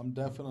protected. I'm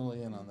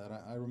definitely in on that.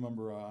 I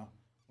remember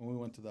when we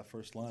went to that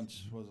first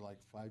lunch, was it like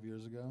 5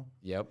 years ago?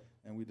 Yep.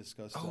 And we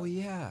discussed. Oh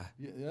yeah.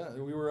 Yeah.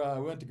 We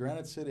went to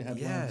Granite City, had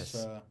Yes.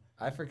 lunch.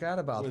 I forgot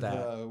about with,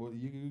 that. with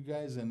you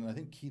guys, and I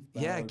think Keith.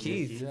 Yeah, Ballard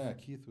Keith.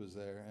 Keith was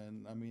there,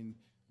 and I mean,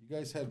 you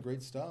guys had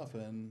great stuff,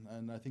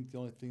 and I think the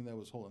only thing that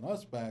was holding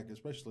us back,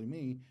 especially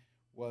me,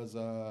 was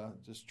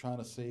just trying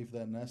to save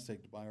that nest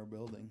egg to buy our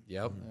building.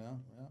 Yep.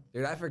 Yeah.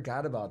 Dude, I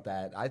forgot about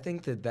that. I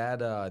think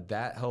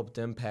that helped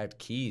impact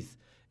Keith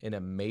in a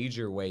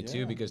major way too,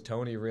 Yeah. because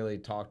Tony really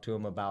talked to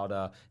him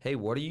about, hey,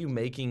 what are you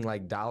making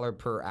like dollar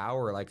per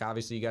hour? Like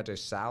obviously you got their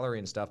salary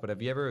and stuff, but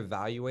have you ever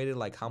evaluated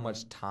like how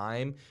much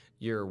time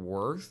you're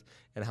worth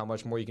and how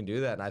much more you can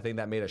do that? And I think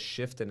that made a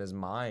shift in his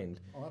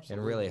mind and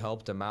absolutely. really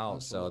helped him out.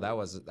 Absolutely.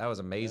 So that was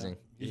amazing.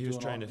 He's He was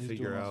doing trying to he's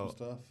figure doing awesome out.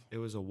 stuff. It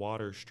was a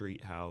Water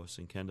Street house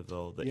in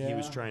Kendallville that he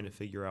was Yeah. trying to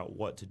figure out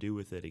what to do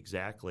with it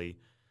exactly.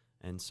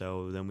 And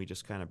so then we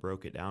just kind of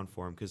broke it down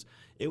for him because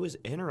it was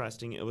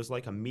interesting. It was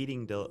like a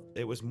meeting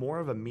it was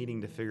more of a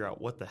meeting to figure out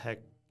what the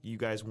heck you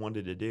guys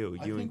wanted to do.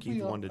 I You and think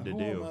Keith wanted to who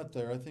do. met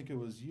there? I think it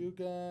was you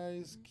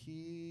guys,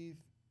 Keith.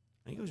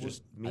 I think it was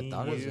just I me.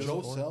 thought it was you. Was just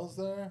Joe four. Sells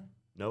there?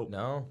 Nope.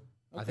 No,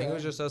 I think it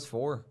was Okay. just us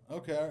four.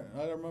 Okay,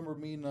 I remember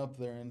meeting up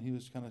there, and he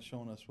was kind of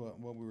showing us what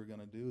we were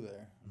gonna do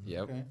there.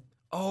 Yep. Okay.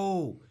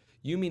 Oh,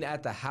 You mean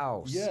at the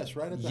house? Yes,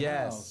 right at the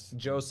yes. house.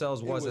 Joe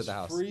Sells was it at the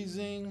house.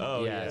 freezing.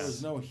 Oh, yes. There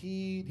was no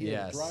heat. He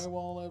Yes. had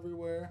drywall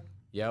everywhere.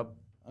 Yep.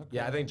 Okay.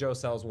 Yeah, I think Joe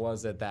Sells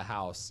was at the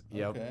house.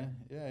 Yep. Okay.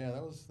 Yeah,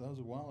 that was a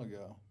while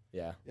ago.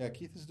 Yeah. Yeah,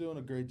 Keith is doing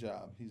a great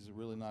job. He's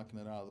really knocking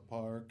it out of the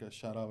park.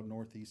 Shout out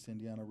Northeast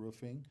Indiana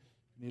Roofing.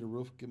 If you need a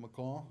roof, give him a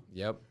call.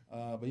 Yep.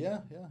 But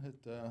yeah,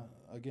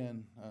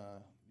 again,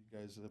 you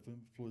guys have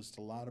influenced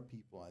a lot of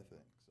people, I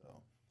think. So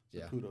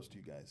Yeah. kudos to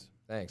you guys.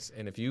 Thanks.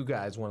 And if you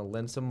guys want to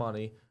lend some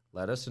money,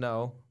 let us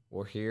know.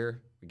 We're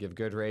here. We give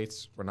good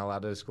rates. We're not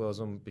allowed to disclose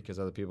them because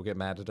other people get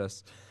mad at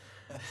us.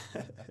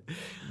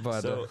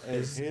 But So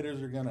Hey,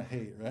 haters are gonna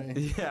hate, right?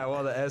 yeah,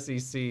 well, the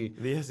SEC.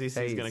 the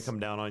SEC is going to hates. come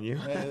down on you.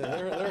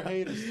 They're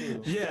haters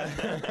too. Yeah.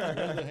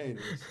 They're the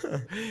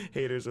haters.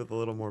 Haters with a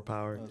little more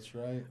power. That's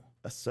right.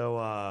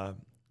 So,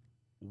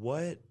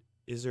 what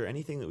is there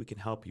anything that we can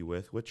help you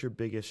with? What's your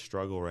biggest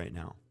struggle right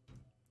now?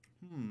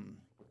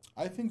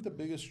 I think the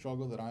biggest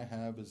struggle that I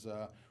have is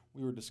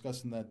we were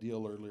discussing that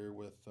deal earlier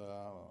with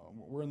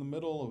we're in the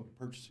middle of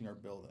purchasing our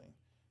building,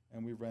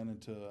 and we ran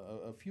into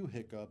a few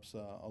hiccups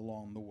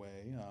along the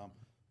way.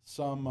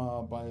 Some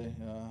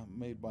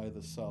made by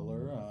the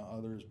seller,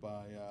 others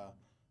by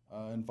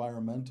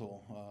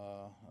environmental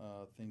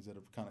things that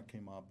have kind of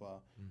came up.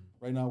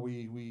 Right now,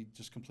 we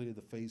just completed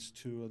the phase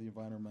 2 of the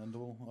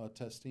environmental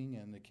testing,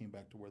 and it came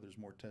back to where there's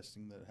more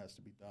testing that has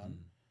to be done.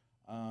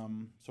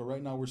 So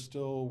right now, we're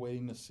still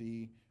waiting to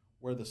see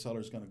where the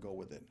seller's going to go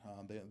with it.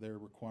 They're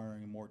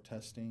requiring more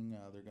testing.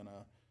 They're going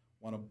to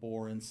want to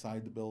bore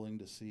inside the building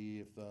to see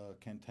if the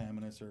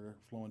contaminants are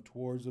flowing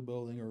towards the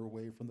building or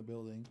away from the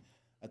building.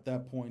 At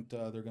that point,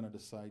 they're going to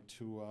decide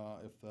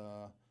if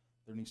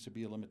there needs to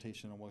be a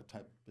limitation on what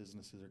type of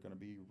businesses are going to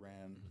be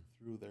ran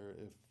through there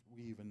if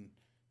we even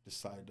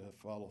decide to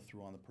follow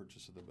through on the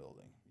purchase of the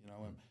building. And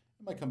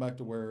it might come back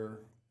to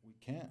where we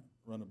can't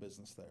run a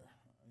business there,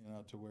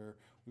 to where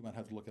we might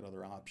have to look at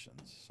other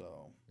options.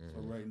 So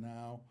right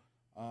now,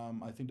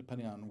 I think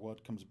depending on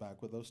what comes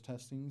back with those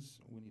testings,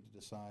 we need to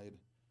decide,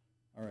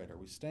 all right, are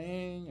we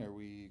staying? Are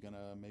we going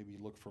to maybe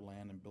look for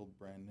land and build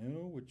brand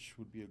new, which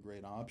would be a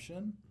great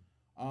option?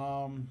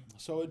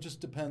 So it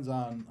just depends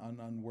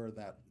on where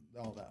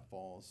all that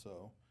falls.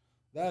 So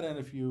that, and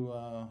if you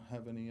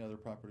have any other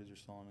properties you're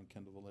selling in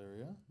Kendallville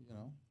area,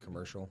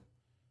 Commercial.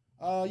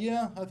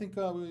 Yeah, I think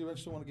we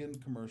eventually want to get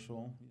in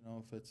commercial.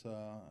 If it's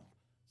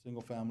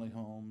single family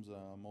homes,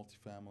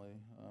 multifamily,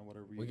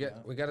 whatever you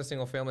got. We got a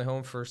single family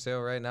home for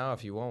sale right now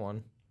if you want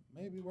one.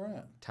 Maybe where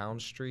at? Town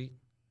Street.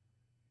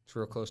 It's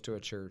real close to a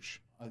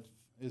church.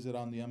 Is it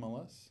on the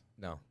MLS?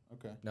 No.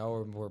 Okay.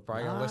 No, we're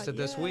probably going to Not list it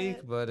this yet. week,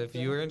 but if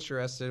Okay. you're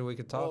interested, we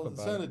could talk about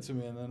send it. it to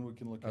me and then we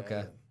can look at Okay.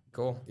 it.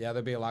 Cool. Yeah,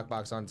 there'll be a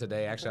lockbox on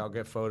today. Actually, I'll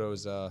get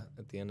photos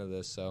at the end of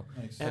this. So,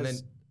 Nice. and then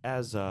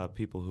As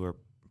people who are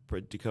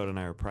Dakota and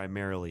I are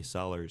primarily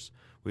sellers,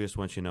 we just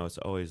want you to know it's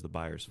always the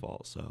buyer's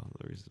fault. So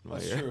the reason why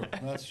That's you're true.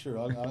 That's true.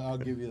 I'll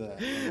give you that.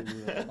 I'll give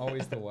you that.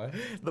 always the what?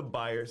 the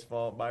buyer's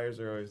fault. Buyers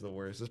are always the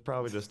worst. It's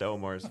probably just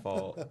Omar's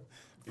fault.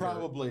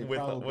 Probably. with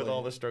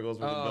all the struggles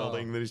with the Oh.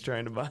 building that he's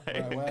trying to buy.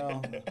 Right,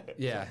 well,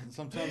 Yeah.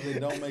 sometimes they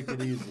don't make it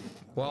easy.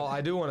 Well,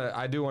 I do want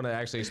to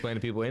actually explain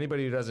to people,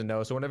 anybody who doesn't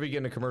know. So whenever you get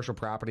into commercial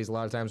properties, a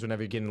lot of times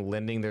whenever you get into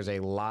lending, there's a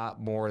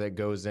lot more that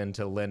goes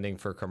into lending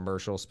for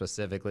commercial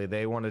specifically.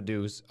 They want to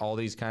do all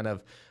these kind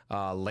of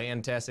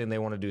land testing. They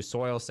want to do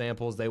soil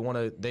samples. They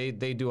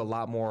do a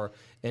lot more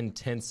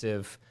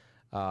intensive.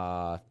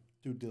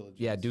 Due diligence.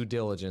 Yeah, due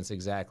diligence,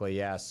 exactly.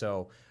 Yeah,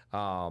 so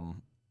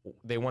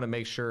they want to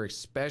make sure,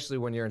 especially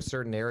when you're in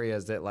certain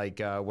areas, that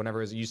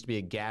whenever it used to be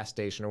a gas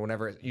station or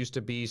whenever it used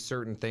to be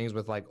certain things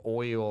with like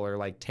oil or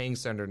like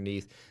tanks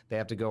underneath, they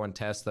have to go and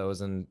test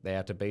those, and they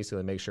have to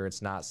basically make sure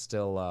it's not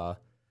still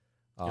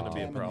Gonna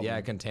be a problem.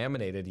 Yeah,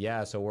 contaminated.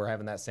 Yeah, so we're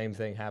having that same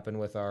thing happen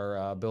with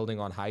our building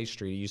on High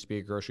Street. It used to be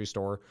a grocery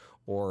store,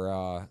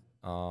 or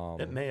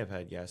It may have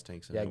had gas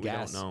tanks in yeah, it. We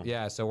gas. don't know.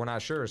 Yeah, so we're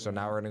not sure. So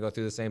now we're going to go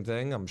through the same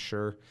thing. I'm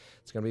sure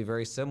it's going to be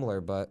very similar,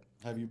 but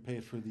Have you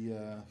paid for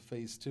the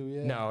phase 2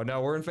 yet?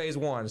 no, we're in phase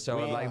 1. So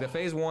like the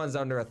phase 1's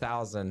under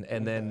 1,000,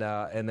 and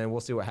then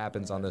we'll see what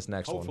happens on this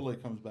next one. Hopefully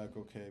it comes back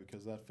okay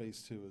because that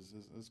phase 2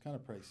 is kind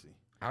of pricey.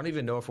 I don't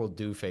even know if we'll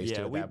do phase 2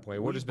 Yeah, at we- that point.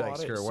 We'll we just be like, bought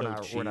it screw it, so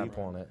we're not cheap.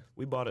 pulling it.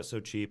 We bought it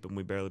so cheap and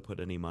we barely put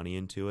any money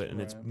into it,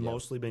 and it's Right.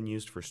 mostly been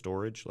used for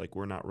storage. Like,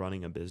 we're not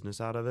running a business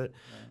out of it.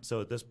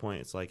 So at this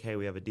point, it's like, hey,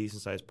 we have a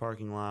decent sized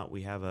parking lot.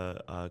 We have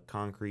a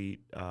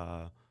concrete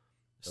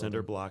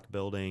cinder block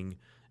building,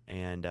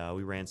 and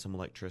we ran some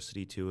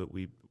electricity to it.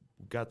 We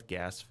got the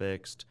gas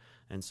fixed,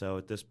 and so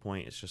at this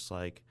point, it's just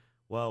like,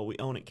 well, we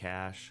own it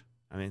cash.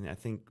 I mean, I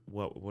think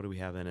what do we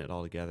have in it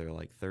altogether?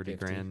 Like 30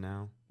 50. grand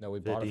now. No, we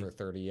bought it 50. for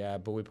 30, yeah,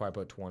 but we probably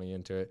put 20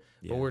 into it.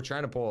 Yeah. But we're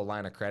trying to pull a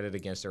line of credit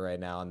against it right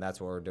now, and that's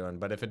what we're doing.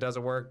 But if it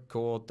doesn't work,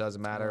 cool,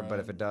 doesn't matter. But Right.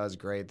 if it does,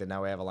 great. Then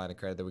now we have a line of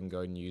credit that we can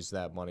go and use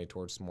that money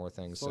towards some more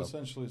things. So So,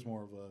 essentially it's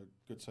more of a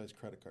good sized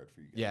credit card for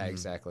you guys. yeah,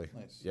 exactly.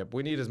 Nice. Yep,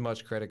 we need as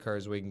much credit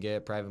cards as we can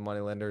get, private money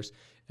lenders,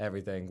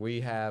 everything.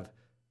 We have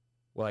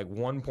like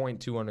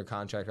 1.2 under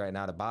contract right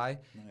now to buy,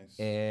 Nice.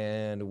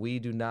 and we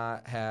do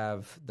not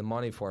have the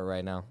money for it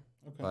right now.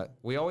 Okay. But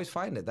we always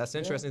find it. That's the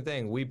interesting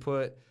thing. We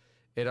put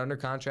it under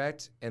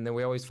contract, and then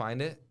we always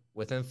find it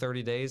within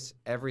 30 days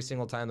every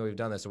single time that we've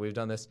done this. So we've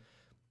done this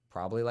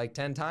probably like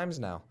 10 times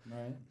now.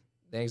 Right.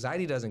 The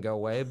anxiety doesn't go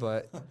away,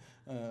 but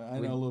I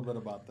know a little bit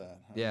about that.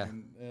 Yeah.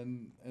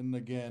 And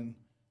again,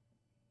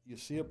 you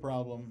see a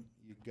problem,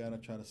 you gotta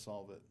try to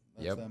solve it.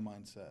 That's Yep. that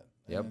mindset.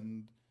 Yep.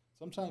 And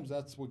sometimes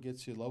that's what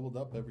gets you leveled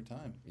up every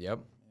time. yep.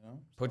 You know.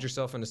 Put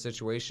yourself in a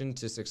situation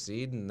to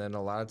succeed, and then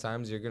a lot of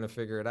times you're going to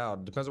figure it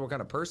out. Depends on what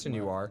kind of person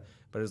you are,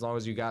 but as long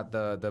as you got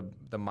the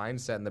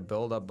mindset and the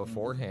build up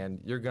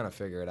beforehand, you're going to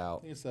figure it I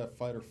out. think it's that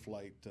fight or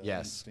flight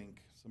Yes.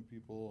 instinct. Some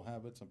people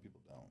have it, some people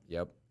don't.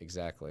 Yep,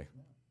 exactly.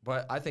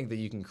 But I think that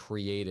you can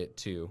create it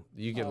too.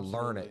 You can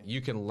learn it. Absolutely.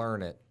 You can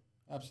learn it.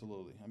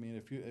 Absolutely. I mean,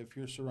 if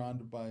you're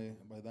surrounded by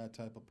that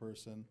type of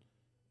person,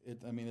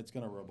 it's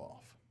going to rub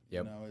off.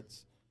 Yep. You know,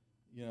 it's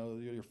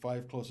your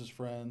 5 closest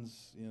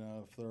friends. You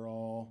know, if they're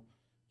all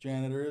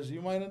janitors,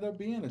 you might end up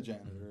being a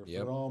janitor. If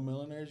Yep. they're all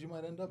millionaires, you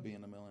might end up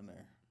being a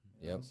millionaire.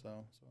 You know, Yep.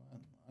 So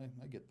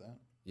I get that.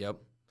 Yep.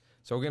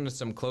 So we're getting to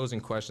some closing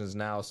questions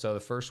now. So the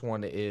first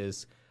one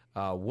is,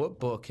 what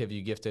book have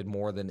you gifted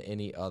more than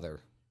any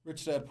other?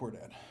 Rich Dad Poor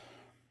Dad.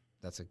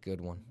 That's a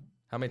good one.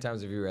 How many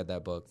times have you read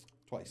that book?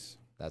 Twice.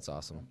 That's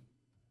awesome.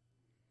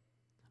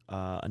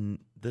 And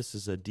this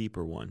is a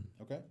deeper one.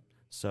 Okay.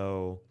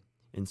 So,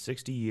 in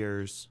 60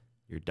 years,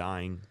 you're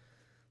dying.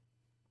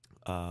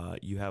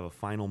 You have a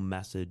final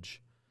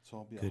message. So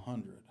I'll be Good.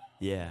 100.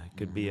 Yeah, it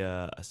could be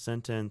a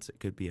sentence. It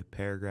could be a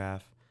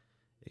paragraph.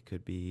 It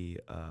could be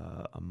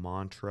a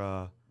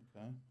mantra.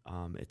 Okay.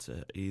 It's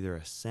either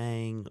a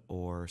saying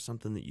or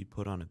something that you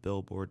put on a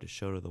billboard to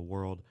show to the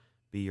world.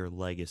 Be your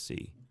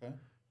legacy. Okay.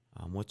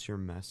 What's your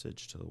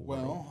message to the world?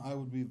 Well, I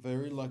would be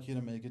very lucky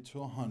to make it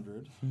to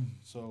 100.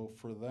 So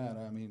for that,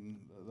 I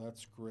mean,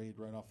 that's great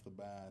right off the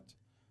bat.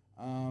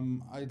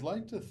 I'd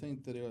like to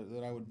think that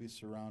that I would be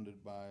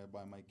surrounded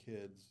by my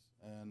kids,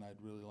 and I'd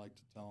really like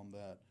to tell them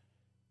that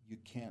you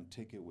can't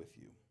take it with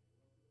you.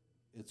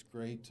 It's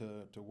great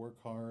to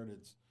work hard.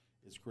 It's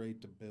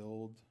great to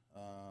build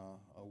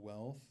a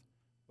wealth,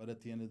 but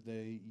at the end of the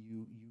day,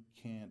 you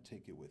can't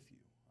take it with you.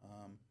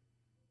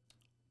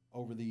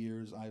 Over the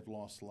years, I've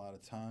lost a lot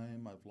of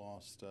time. I've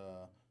lost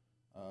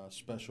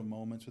special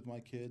moments with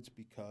my kids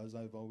because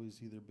I've always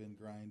either been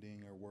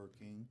grinding or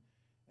working.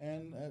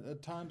 And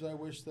at times, I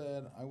wish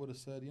that I would have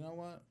said, you know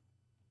what,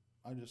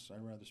 I'd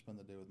rather spend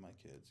the day with my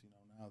kids. You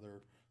know, now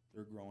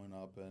they're growing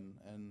up, and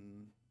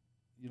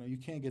you know, you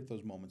can't get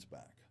those moments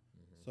back.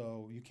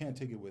 So you can't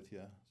take it with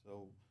you.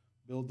 So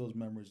build those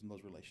memories and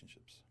those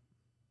relationships.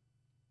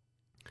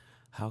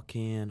 How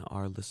can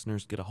our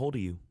listeners get a hold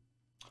of you?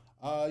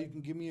 You can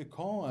give me a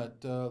call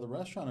at the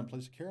restaurant and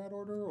place a carryout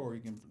order, or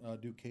you can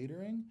do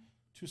catering,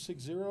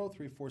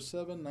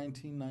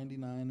 260-347-1999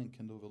 in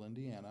Kendallville,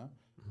 Indiana.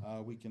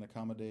 We can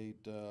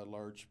accommodate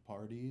large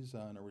parties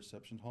in a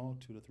reception hall,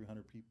 200 to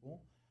 300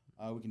 people.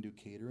 We can do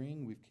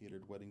catering. We've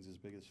catered weddings as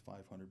big as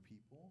 500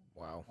 people.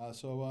 Wow.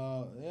 If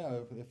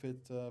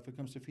it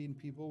comes to feeding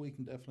people, we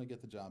can definitely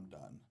get the job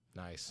done.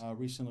 Nice.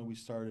 Recently, we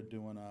started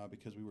doing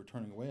because we were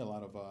turning away a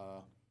lot of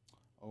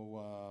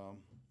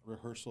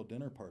rehearsal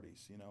dinner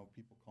parties. You know,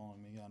 people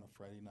calling me on a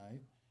Friday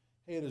night,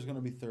 hey, there's going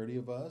to be 30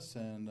 of us,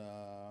 and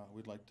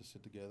we'd like to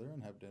sit together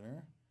and have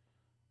dinner.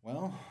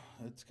 Well,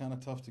 it's kind of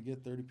tough to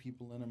get 30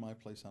 people in my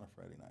place on a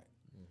Friday night.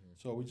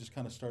 So we just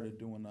kind of started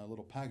doing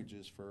little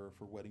packages for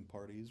wedding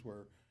parties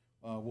where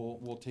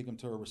we'll take them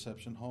to a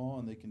reception hall,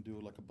 and they can do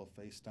like a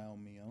buffet style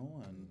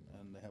meal, and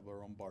they have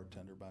their own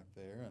bartender back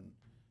there,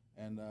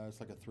 and it's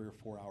like a 3 or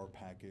 4 hour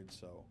package.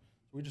 So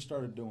we just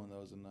started doing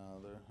those, and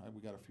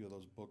we got a few of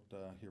those booked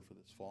here for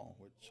this fall,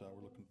 which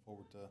we're looking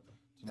forward to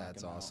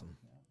That's knocking out. awesome.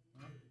 Yeah.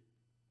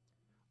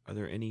 Are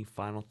there any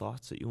final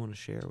thoughts that you want to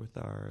share with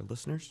our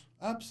listeners?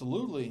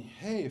 Absolutely.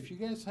 Hey, if you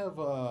guys have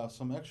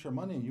some extra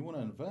money and you want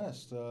to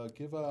invest,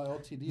 give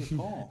LTD a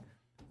call.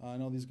 I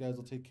know these guys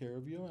will take care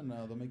of you, and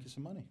they'll make you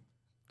some money.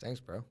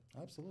 Thanks, bro.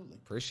 Absolutely.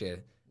 Appreciate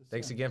it. Yes,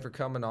 Thanks sir. again for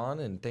coming on,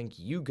 and thank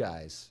you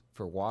guys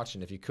for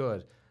watching. If you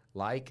could,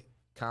 like,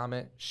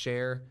 comment,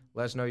 share,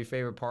 let us know your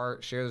favorite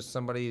part, share with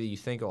somebody that you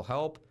think will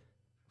help.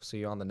 See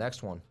you on the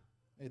next one.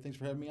 Hey, thanks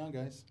for having me on,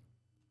 guys.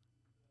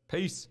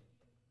 Peace.